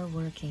is what we're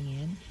working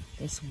in.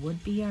 This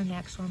would be our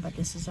next one, but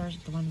this is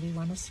the one we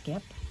want to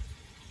skip.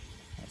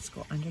 Let's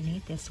go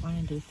underneath this one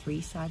and do 3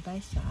 side by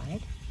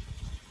side.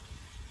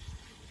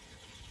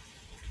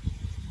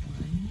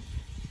 1,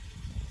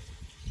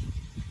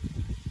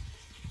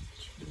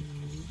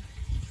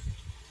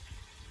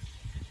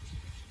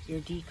 2. Your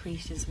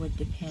decreases would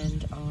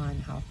depend on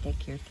how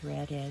thick your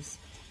thread is.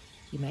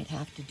 You might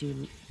have to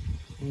do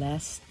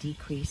less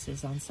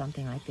decreases on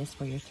something like this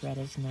where your thread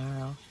is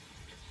narrow.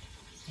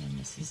 And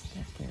this is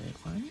the third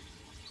one.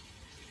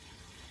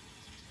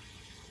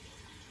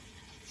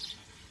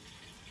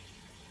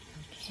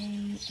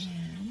 Okay,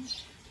 and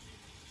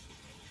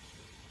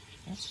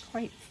that's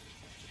quite,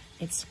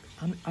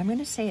 I'm going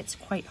to say it's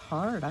quite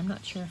hard. I'm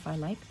not sure if I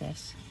like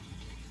this.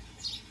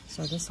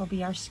 So this will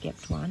be our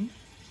skipped one.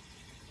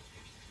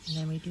 And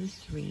then we do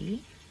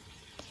 3.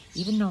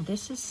 Even though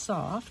this is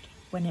soft,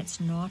 when it's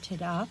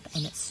knotted up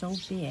and it's so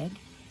big,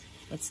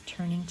 it's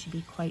turning to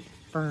be quite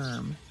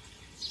firm.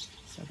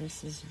 So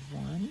this is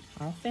 1.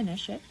 I'll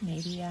finish it.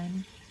 Maybe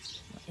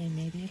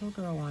it'll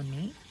grow on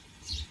me.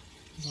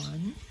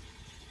 1.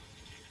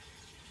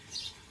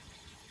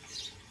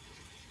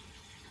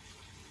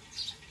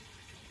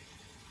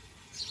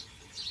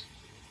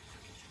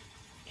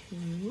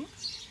 2.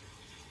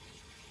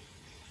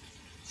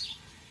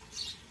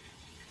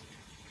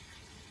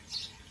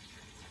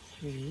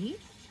 3.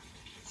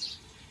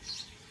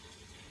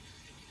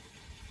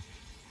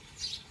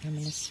 I'm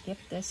going to skip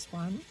this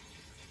one,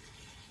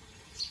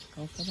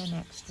 go for the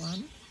next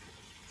one.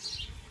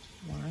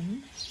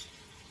 1,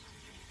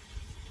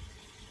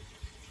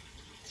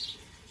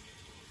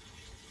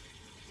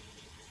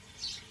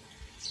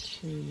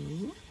 2,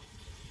 3,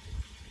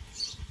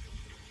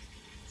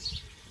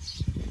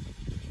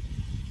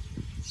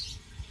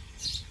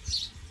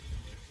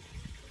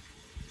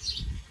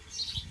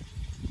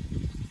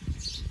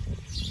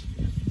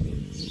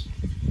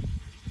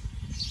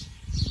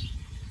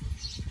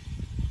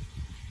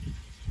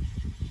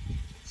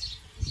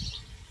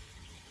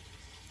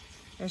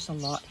 there's a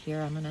lot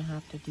here. I'm going to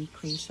have to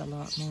decrease a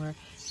lot more.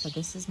 So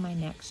this is my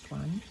next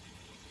one,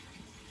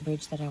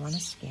 bridge that I want to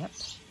skip.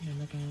 And then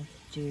we're going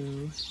to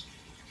do,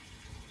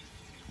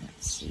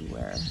 let's see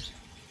where,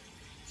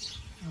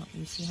 oh,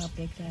 you see how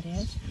big that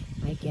is?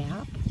 My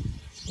gap.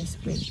 This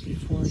bridge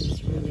before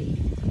is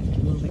really, I have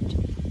to move it.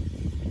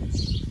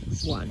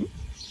 1.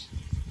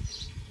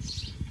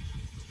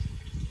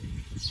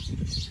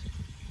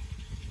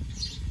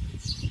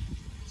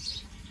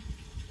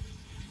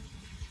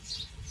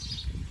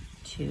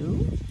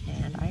 2,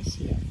 and I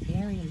see a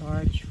very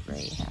large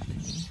fray happening.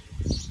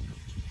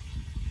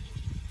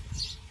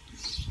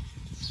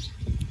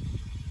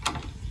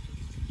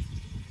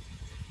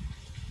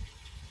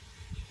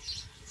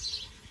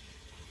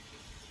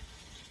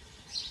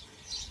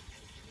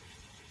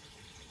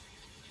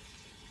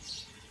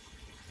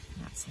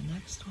 That's the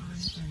next one,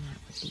 and that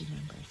would be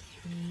number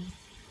 3.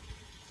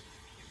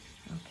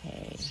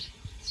 Okay,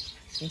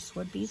 this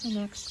would be the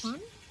next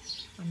one.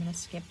 I'm going to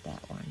skip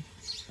that one.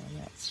 So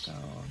let's go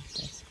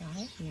this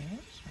guy here.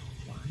 So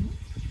 1.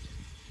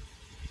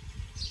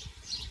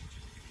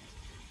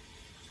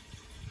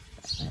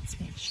 But let's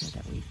make sure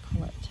that we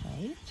pull it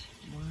tight.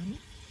 1.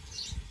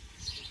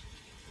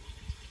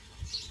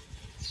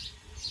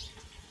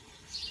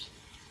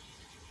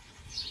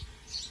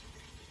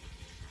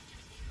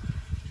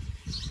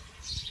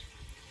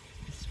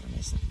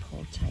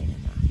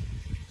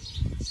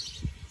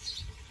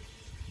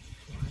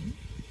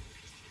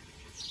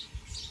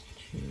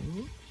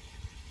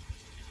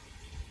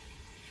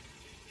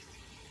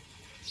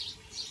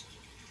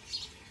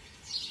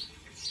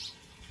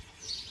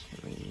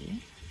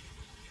 3.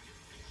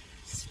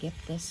 Skip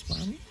this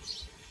one.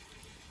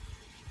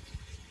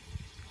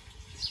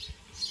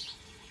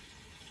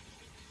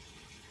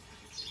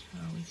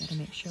 Oh, we got to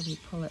make sure we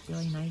pull it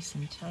really nice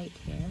and tight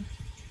here.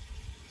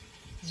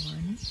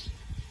 1.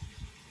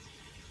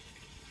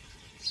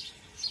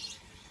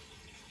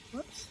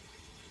 Whoops.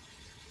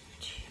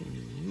 2.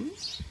 2.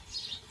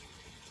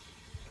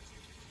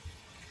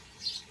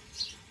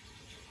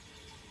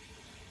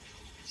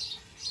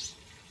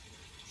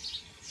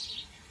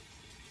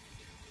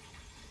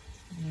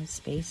 The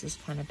space is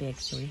kind of big,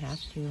 so we have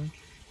to,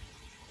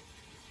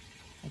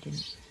 I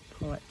didn't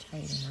pull it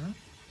tight enough.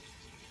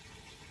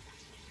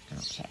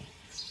 Okay.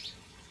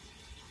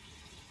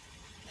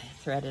 The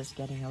thread is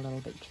getting a little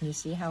bit, can you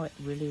see how it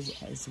really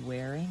is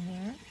wearing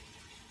there?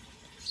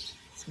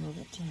 Let's move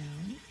it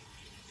down.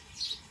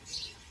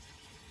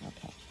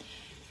 Okay.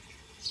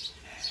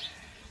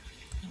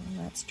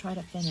 Well, let's try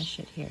to finish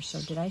it here. So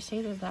did I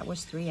say that that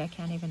was 3? I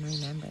can't even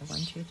remember. 1,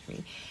 2,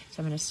 3. So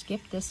I'm going to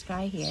skip this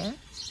guy here,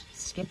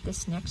 skip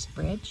this next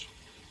bridge,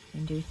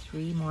 and do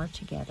 3 more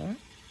together.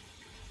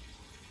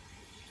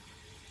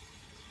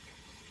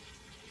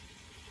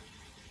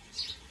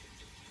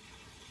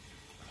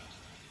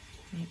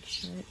 Make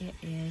sure it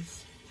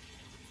is,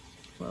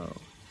 whoa,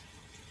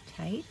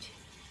 tight.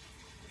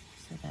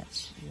 So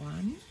that's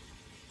 1.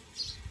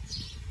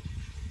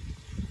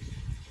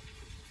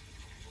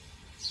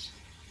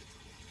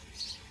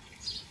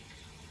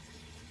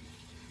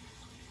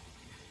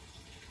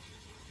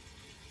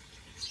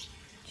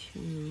 2.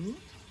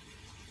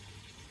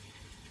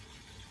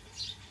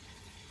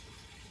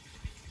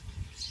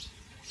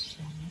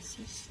 And this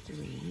is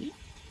 3.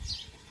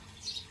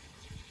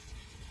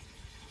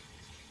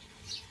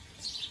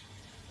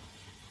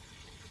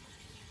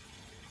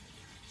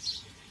 4.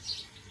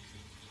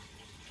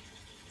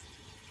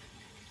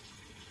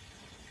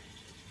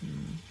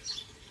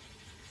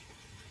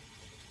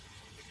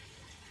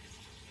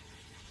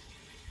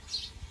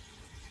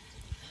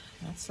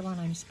 That's the one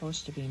I'm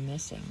supposed to be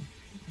missing.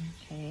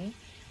 Okay,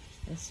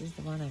 this is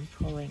the one I'm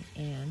pulling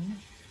in.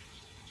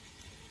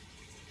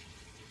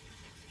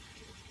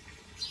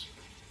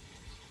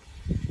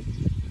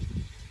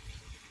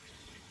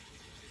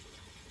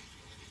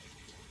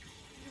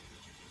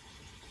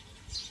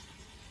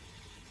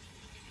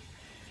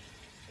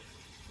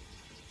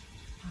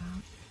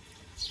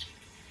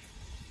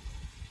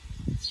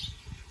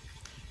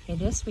 Okay,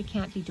 this we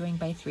can't be doing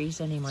by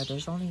 3s anymore.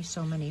 There's only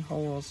so many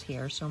holes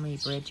here, so many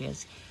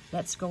bridges.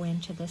 Let's go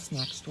into this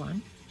next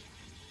one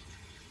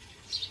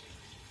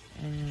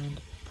and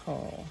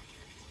pull.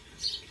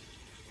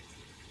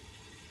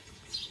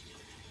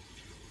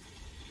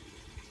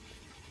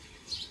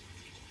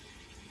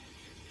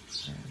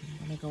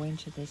 I'm going to go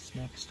into this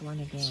next one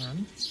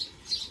again.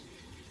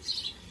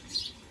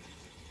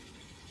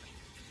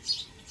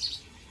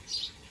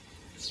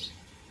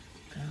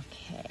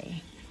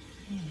 Okay,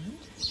 and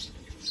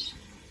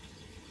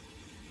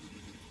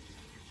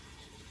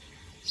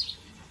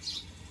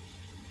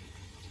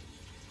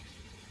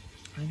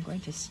I'm going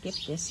to skip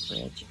this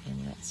bridge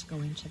and let's go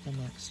into the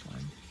next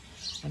one.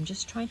 I'm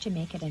just trying to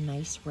make it a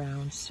nice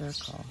round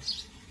circle.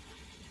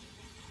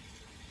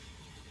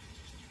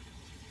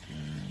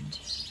 And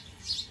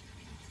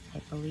I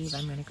believe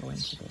I'm going to go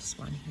into this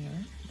one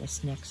here,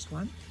 this next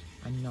one.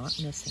 I'm not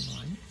missing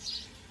one.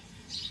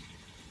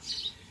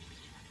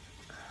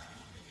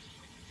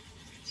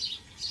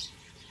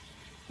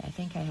 I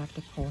think I have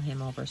to pull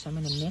him over, so I'm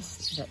going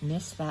to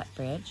miss that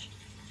bridge.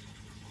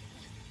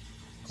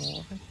 Go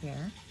over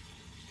here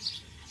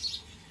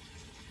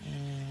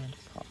and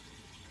pull.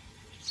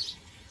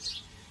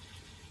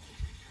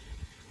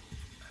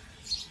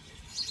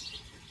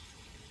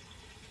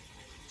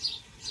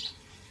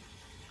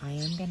 I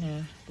am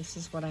gonna, this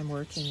is what I'm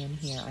working in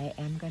here. I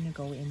am gonna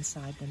go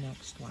inside the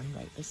next one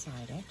right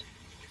beside it,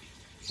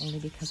 only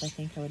because I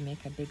think I would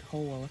make a big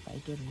hole if I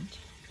didn't.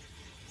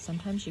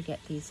 Sometimes you get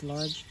these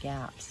large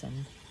gaps,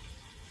 and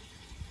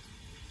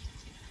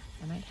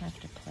I might have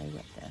to play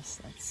with this.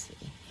 Let's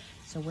see.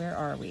 So where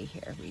are we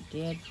here? We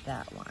did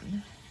that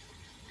one.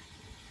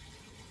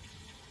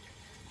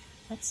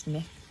 Let's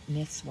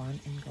miss one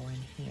and go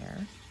in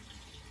here.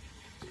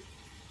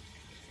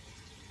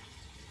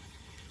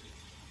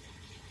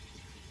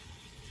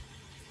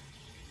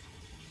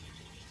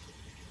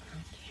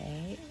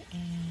 Okay,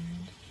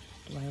 and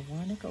do I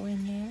want to go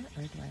in there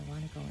or do I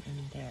want to go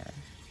in there?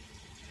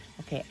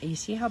 Okay, you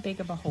see how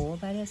big of a hole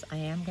that is? I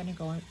am going to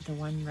go in the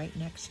one right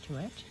next to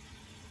it,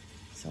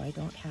 so I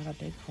don't have a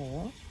big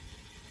hole.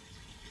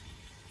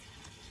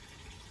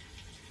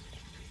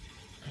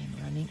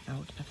 I'm running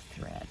out of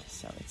thread,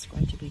 so it's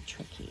going to be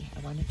tricky. I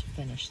wanted to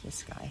finish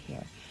this guy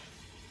here.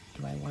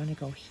 Do I want to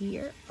go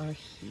here or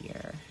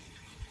here?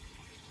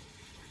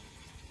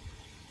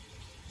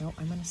 No,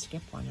 I'm going to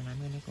skip one and I'm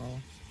going to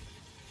go.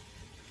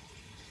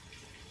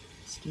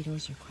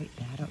 Mosquitoes are quite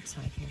bad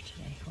outside here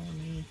today.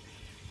 Holy.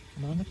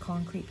 I'm on the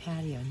concrete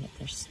patio and yet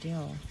they're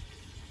still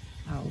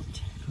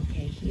out.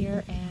 Okay,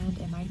 here,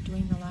 and am I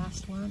doing the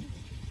last one?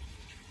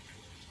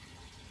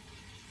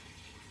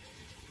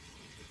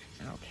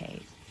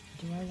 Okay,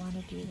 do I want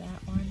to do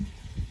that one?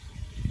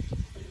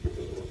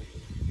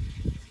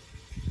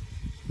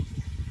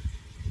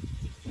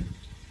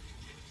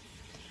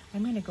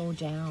 I'm going to go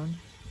down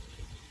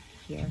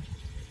here.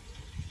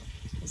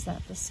 Is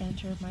that the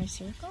center of my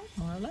circle?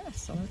 More or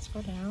less. So let's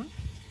go down.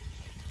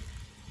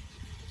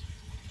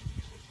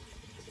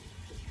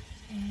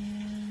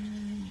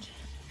 And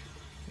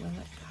will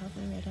it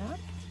cover it up?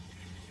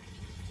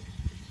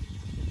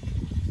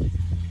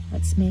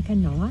 Let's make a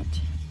knot.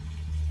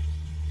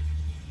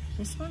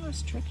 This one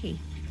was tricky.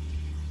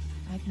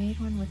 I've made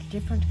one with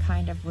different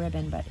kind of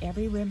ribbon, but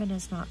every ribbon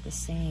is not the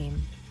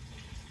same.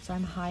 So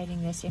I'm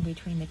hiding this in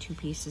between the two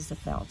pieces of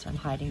felt. I'm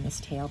hiding this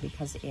tail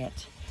because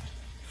it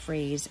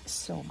frays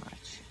so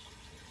much.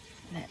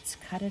 Let's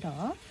cut it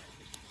off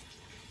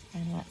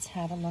and let's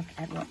have a look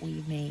at what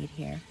we've made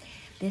here.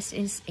 This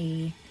is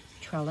a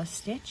trellis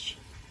stitch.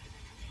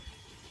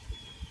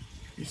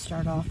 You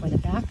start off with a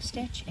back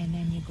stitch and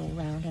then you go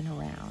round and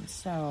around.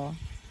 So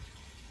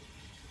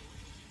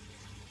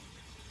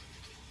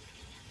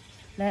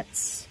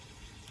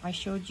I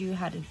showed you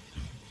how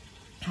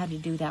to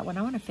do that one.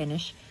 I want to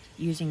finish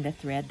using the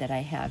thread that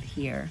I have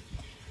here.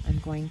 I'm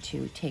going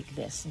to take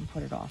this and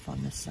put it off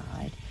on the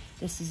side.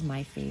 This is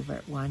my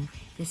favorite one.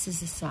 This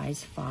is a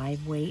size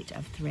 5 weight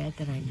of thread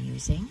that I'm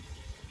using.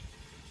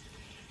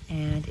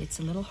 And it's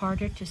a little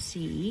harder to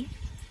see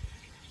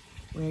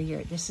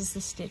where this is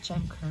the stitch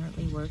I'm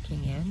currently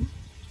working in.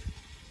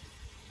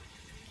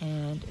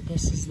 And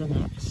this is the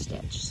next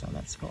stitch. So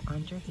let's go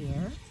under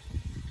here,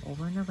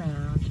 over and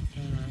around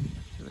and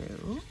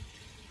through.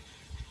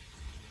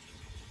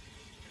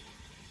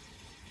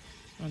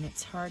 And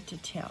it's hard to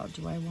tell.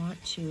 Do I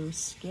want to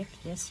skip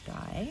this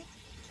guy?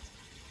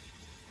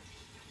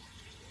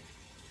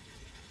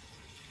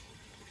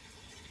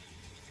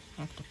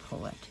 I have to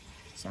pull it.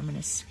 So I'm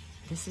going to,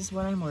 this is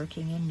what I'm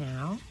working in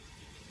now.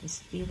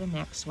 This will be the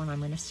next one. I'm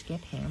going to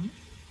skip him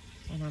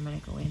and I'm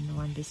going to go in the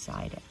one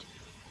beside it.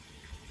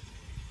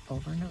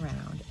 over and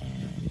around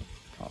and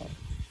pull.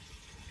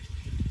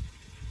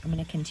 I'm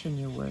going to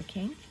continue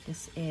working.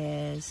 This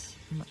is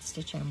what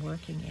stitch I'm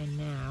working in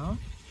now.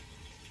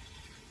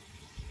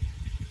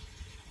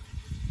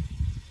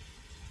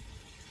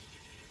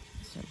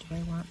 So do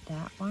I want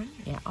that one?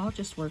 Yeah, I'll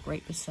just work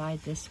right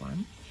beside this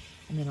one,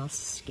 and then I'll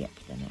skip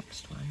the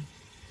next one.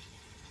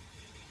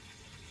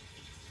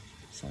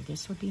 So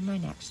this would be my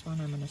next one.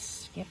 I'm going to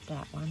skip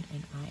that one,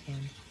 and I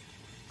am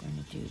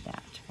going to do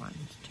that one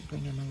to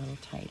bring them a little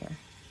tighter.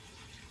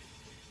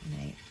 And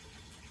I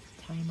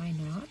tie my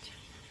knot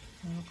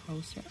a little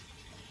closer.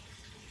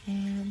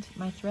 And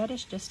my thread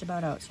is just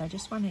about out, so I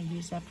just want to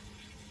use up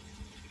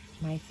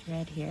my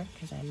thread here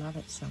because I love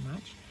it so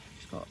much.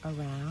 Just go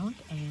around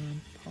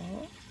and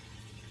pull.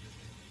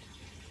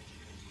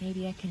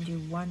 Maybe I can do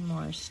one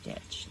more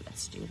stitch.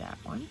 Let's do that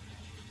one.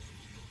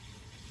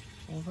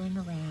 Over and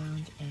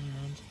around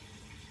and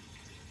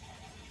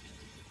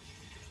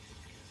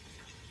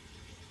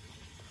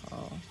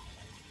pull.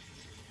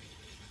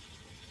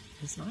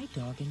 Is my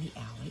dog in the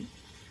alley?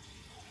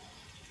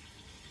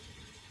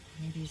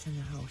 Maybe he's in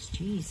the house.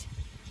 Jeez,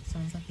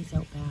 sounds like he's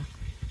out back.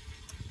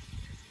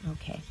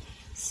 Okay,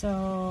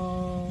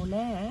 so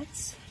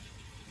let's,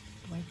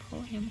 do I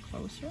pull him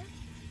closer?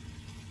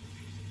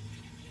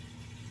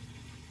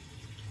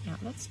 Now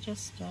let's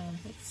just, boy,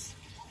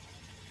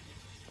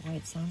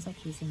 it sounds like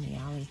he's in the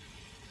alley.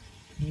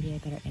 Maybe I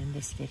better end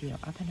this video.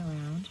 Up and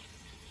around.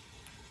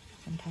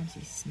 Sometimes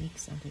he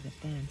sneaks under the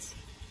fence.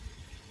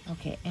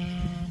 Okay,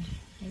 and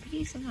maybe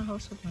he's in the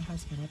house with my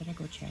husband. I better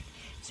go check.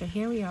 So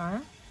here we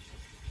are.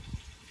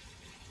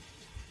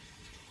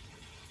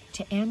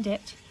 To end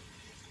it,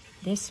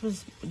 this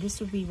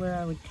would be where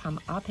I would come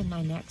up in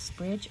my next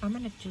bridge. I'm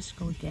going to just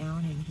go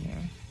down in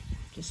here.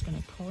 Just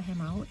going to pull him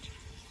out.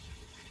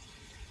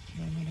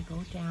 And I'm going to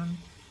go down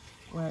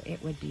where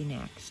it would be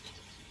next.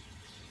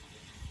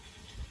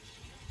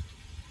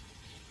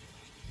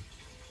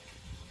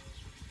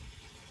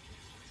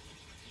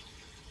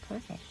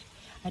 Perfect.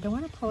 I don't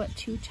want to pull it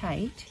too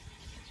tight.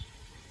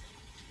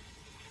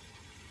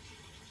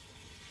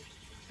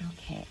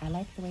 Okay, I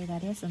like the way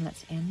that is, and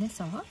let's end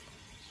this off.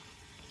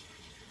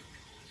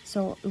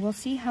 So we'll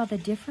see how the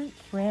different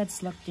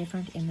threads look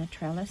different in the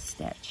trellis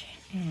stitch.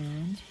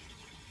 And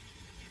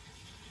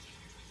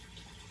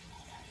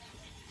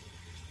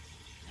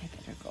I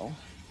better go.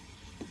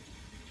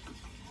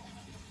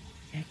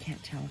 I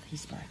can't tell if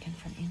he's barking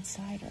from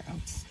inside or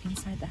out,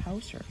 inside the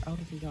house or out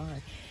of the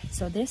yard.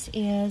 So this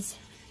is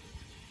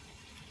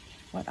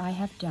what I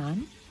have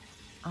done.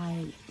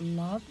 I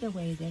love the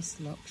way this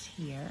looks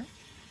here.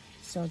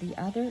 So the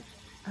other,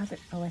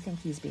 oh, I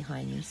think he's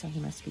behind me, so he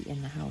must be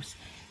in the house.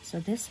 So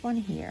this one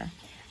here,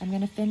 I'm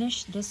going to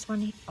finish this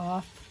one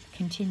off,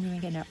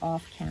 continuing it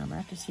off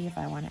camera to see if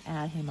I want to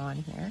add him on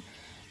here.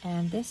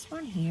 And this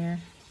one here,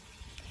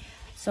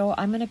 so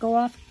I'm going to go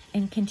off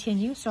and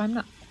continue. So I'm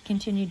not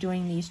continue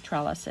doing these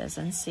trellises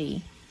and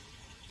see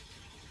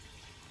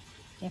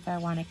if I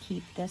want to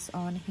keep this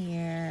on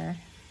here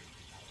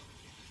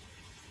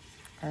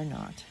or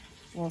not.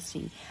 We'll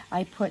see.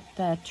 I put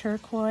the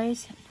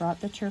turquoise, brought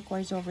the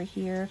turquoise over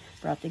here,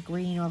 brought the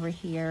green over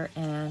here,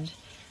 and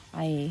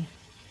I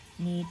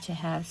need to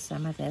have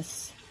some of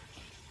this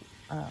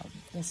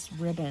this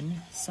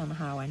ribbon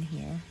somehow in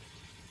here.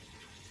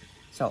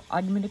 So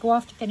I'm going to go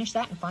off to finish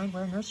that and find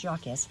where Nurse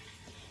Jacques is.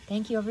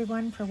 Thank you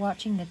everyone for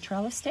watching the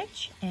trellis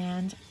stitch,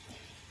 and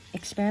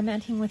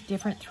experimenting with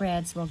different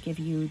threads will give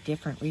you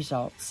different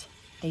results.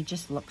 They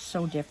just look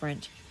so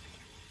different.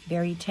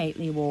 Very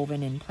tightly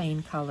woven in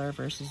plain color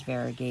versus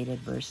variegated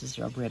versus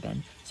a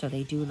ribbon. So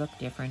they do look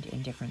different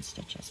in different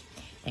stitches.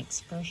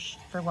 Thanks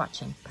for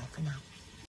watching. Bye for now.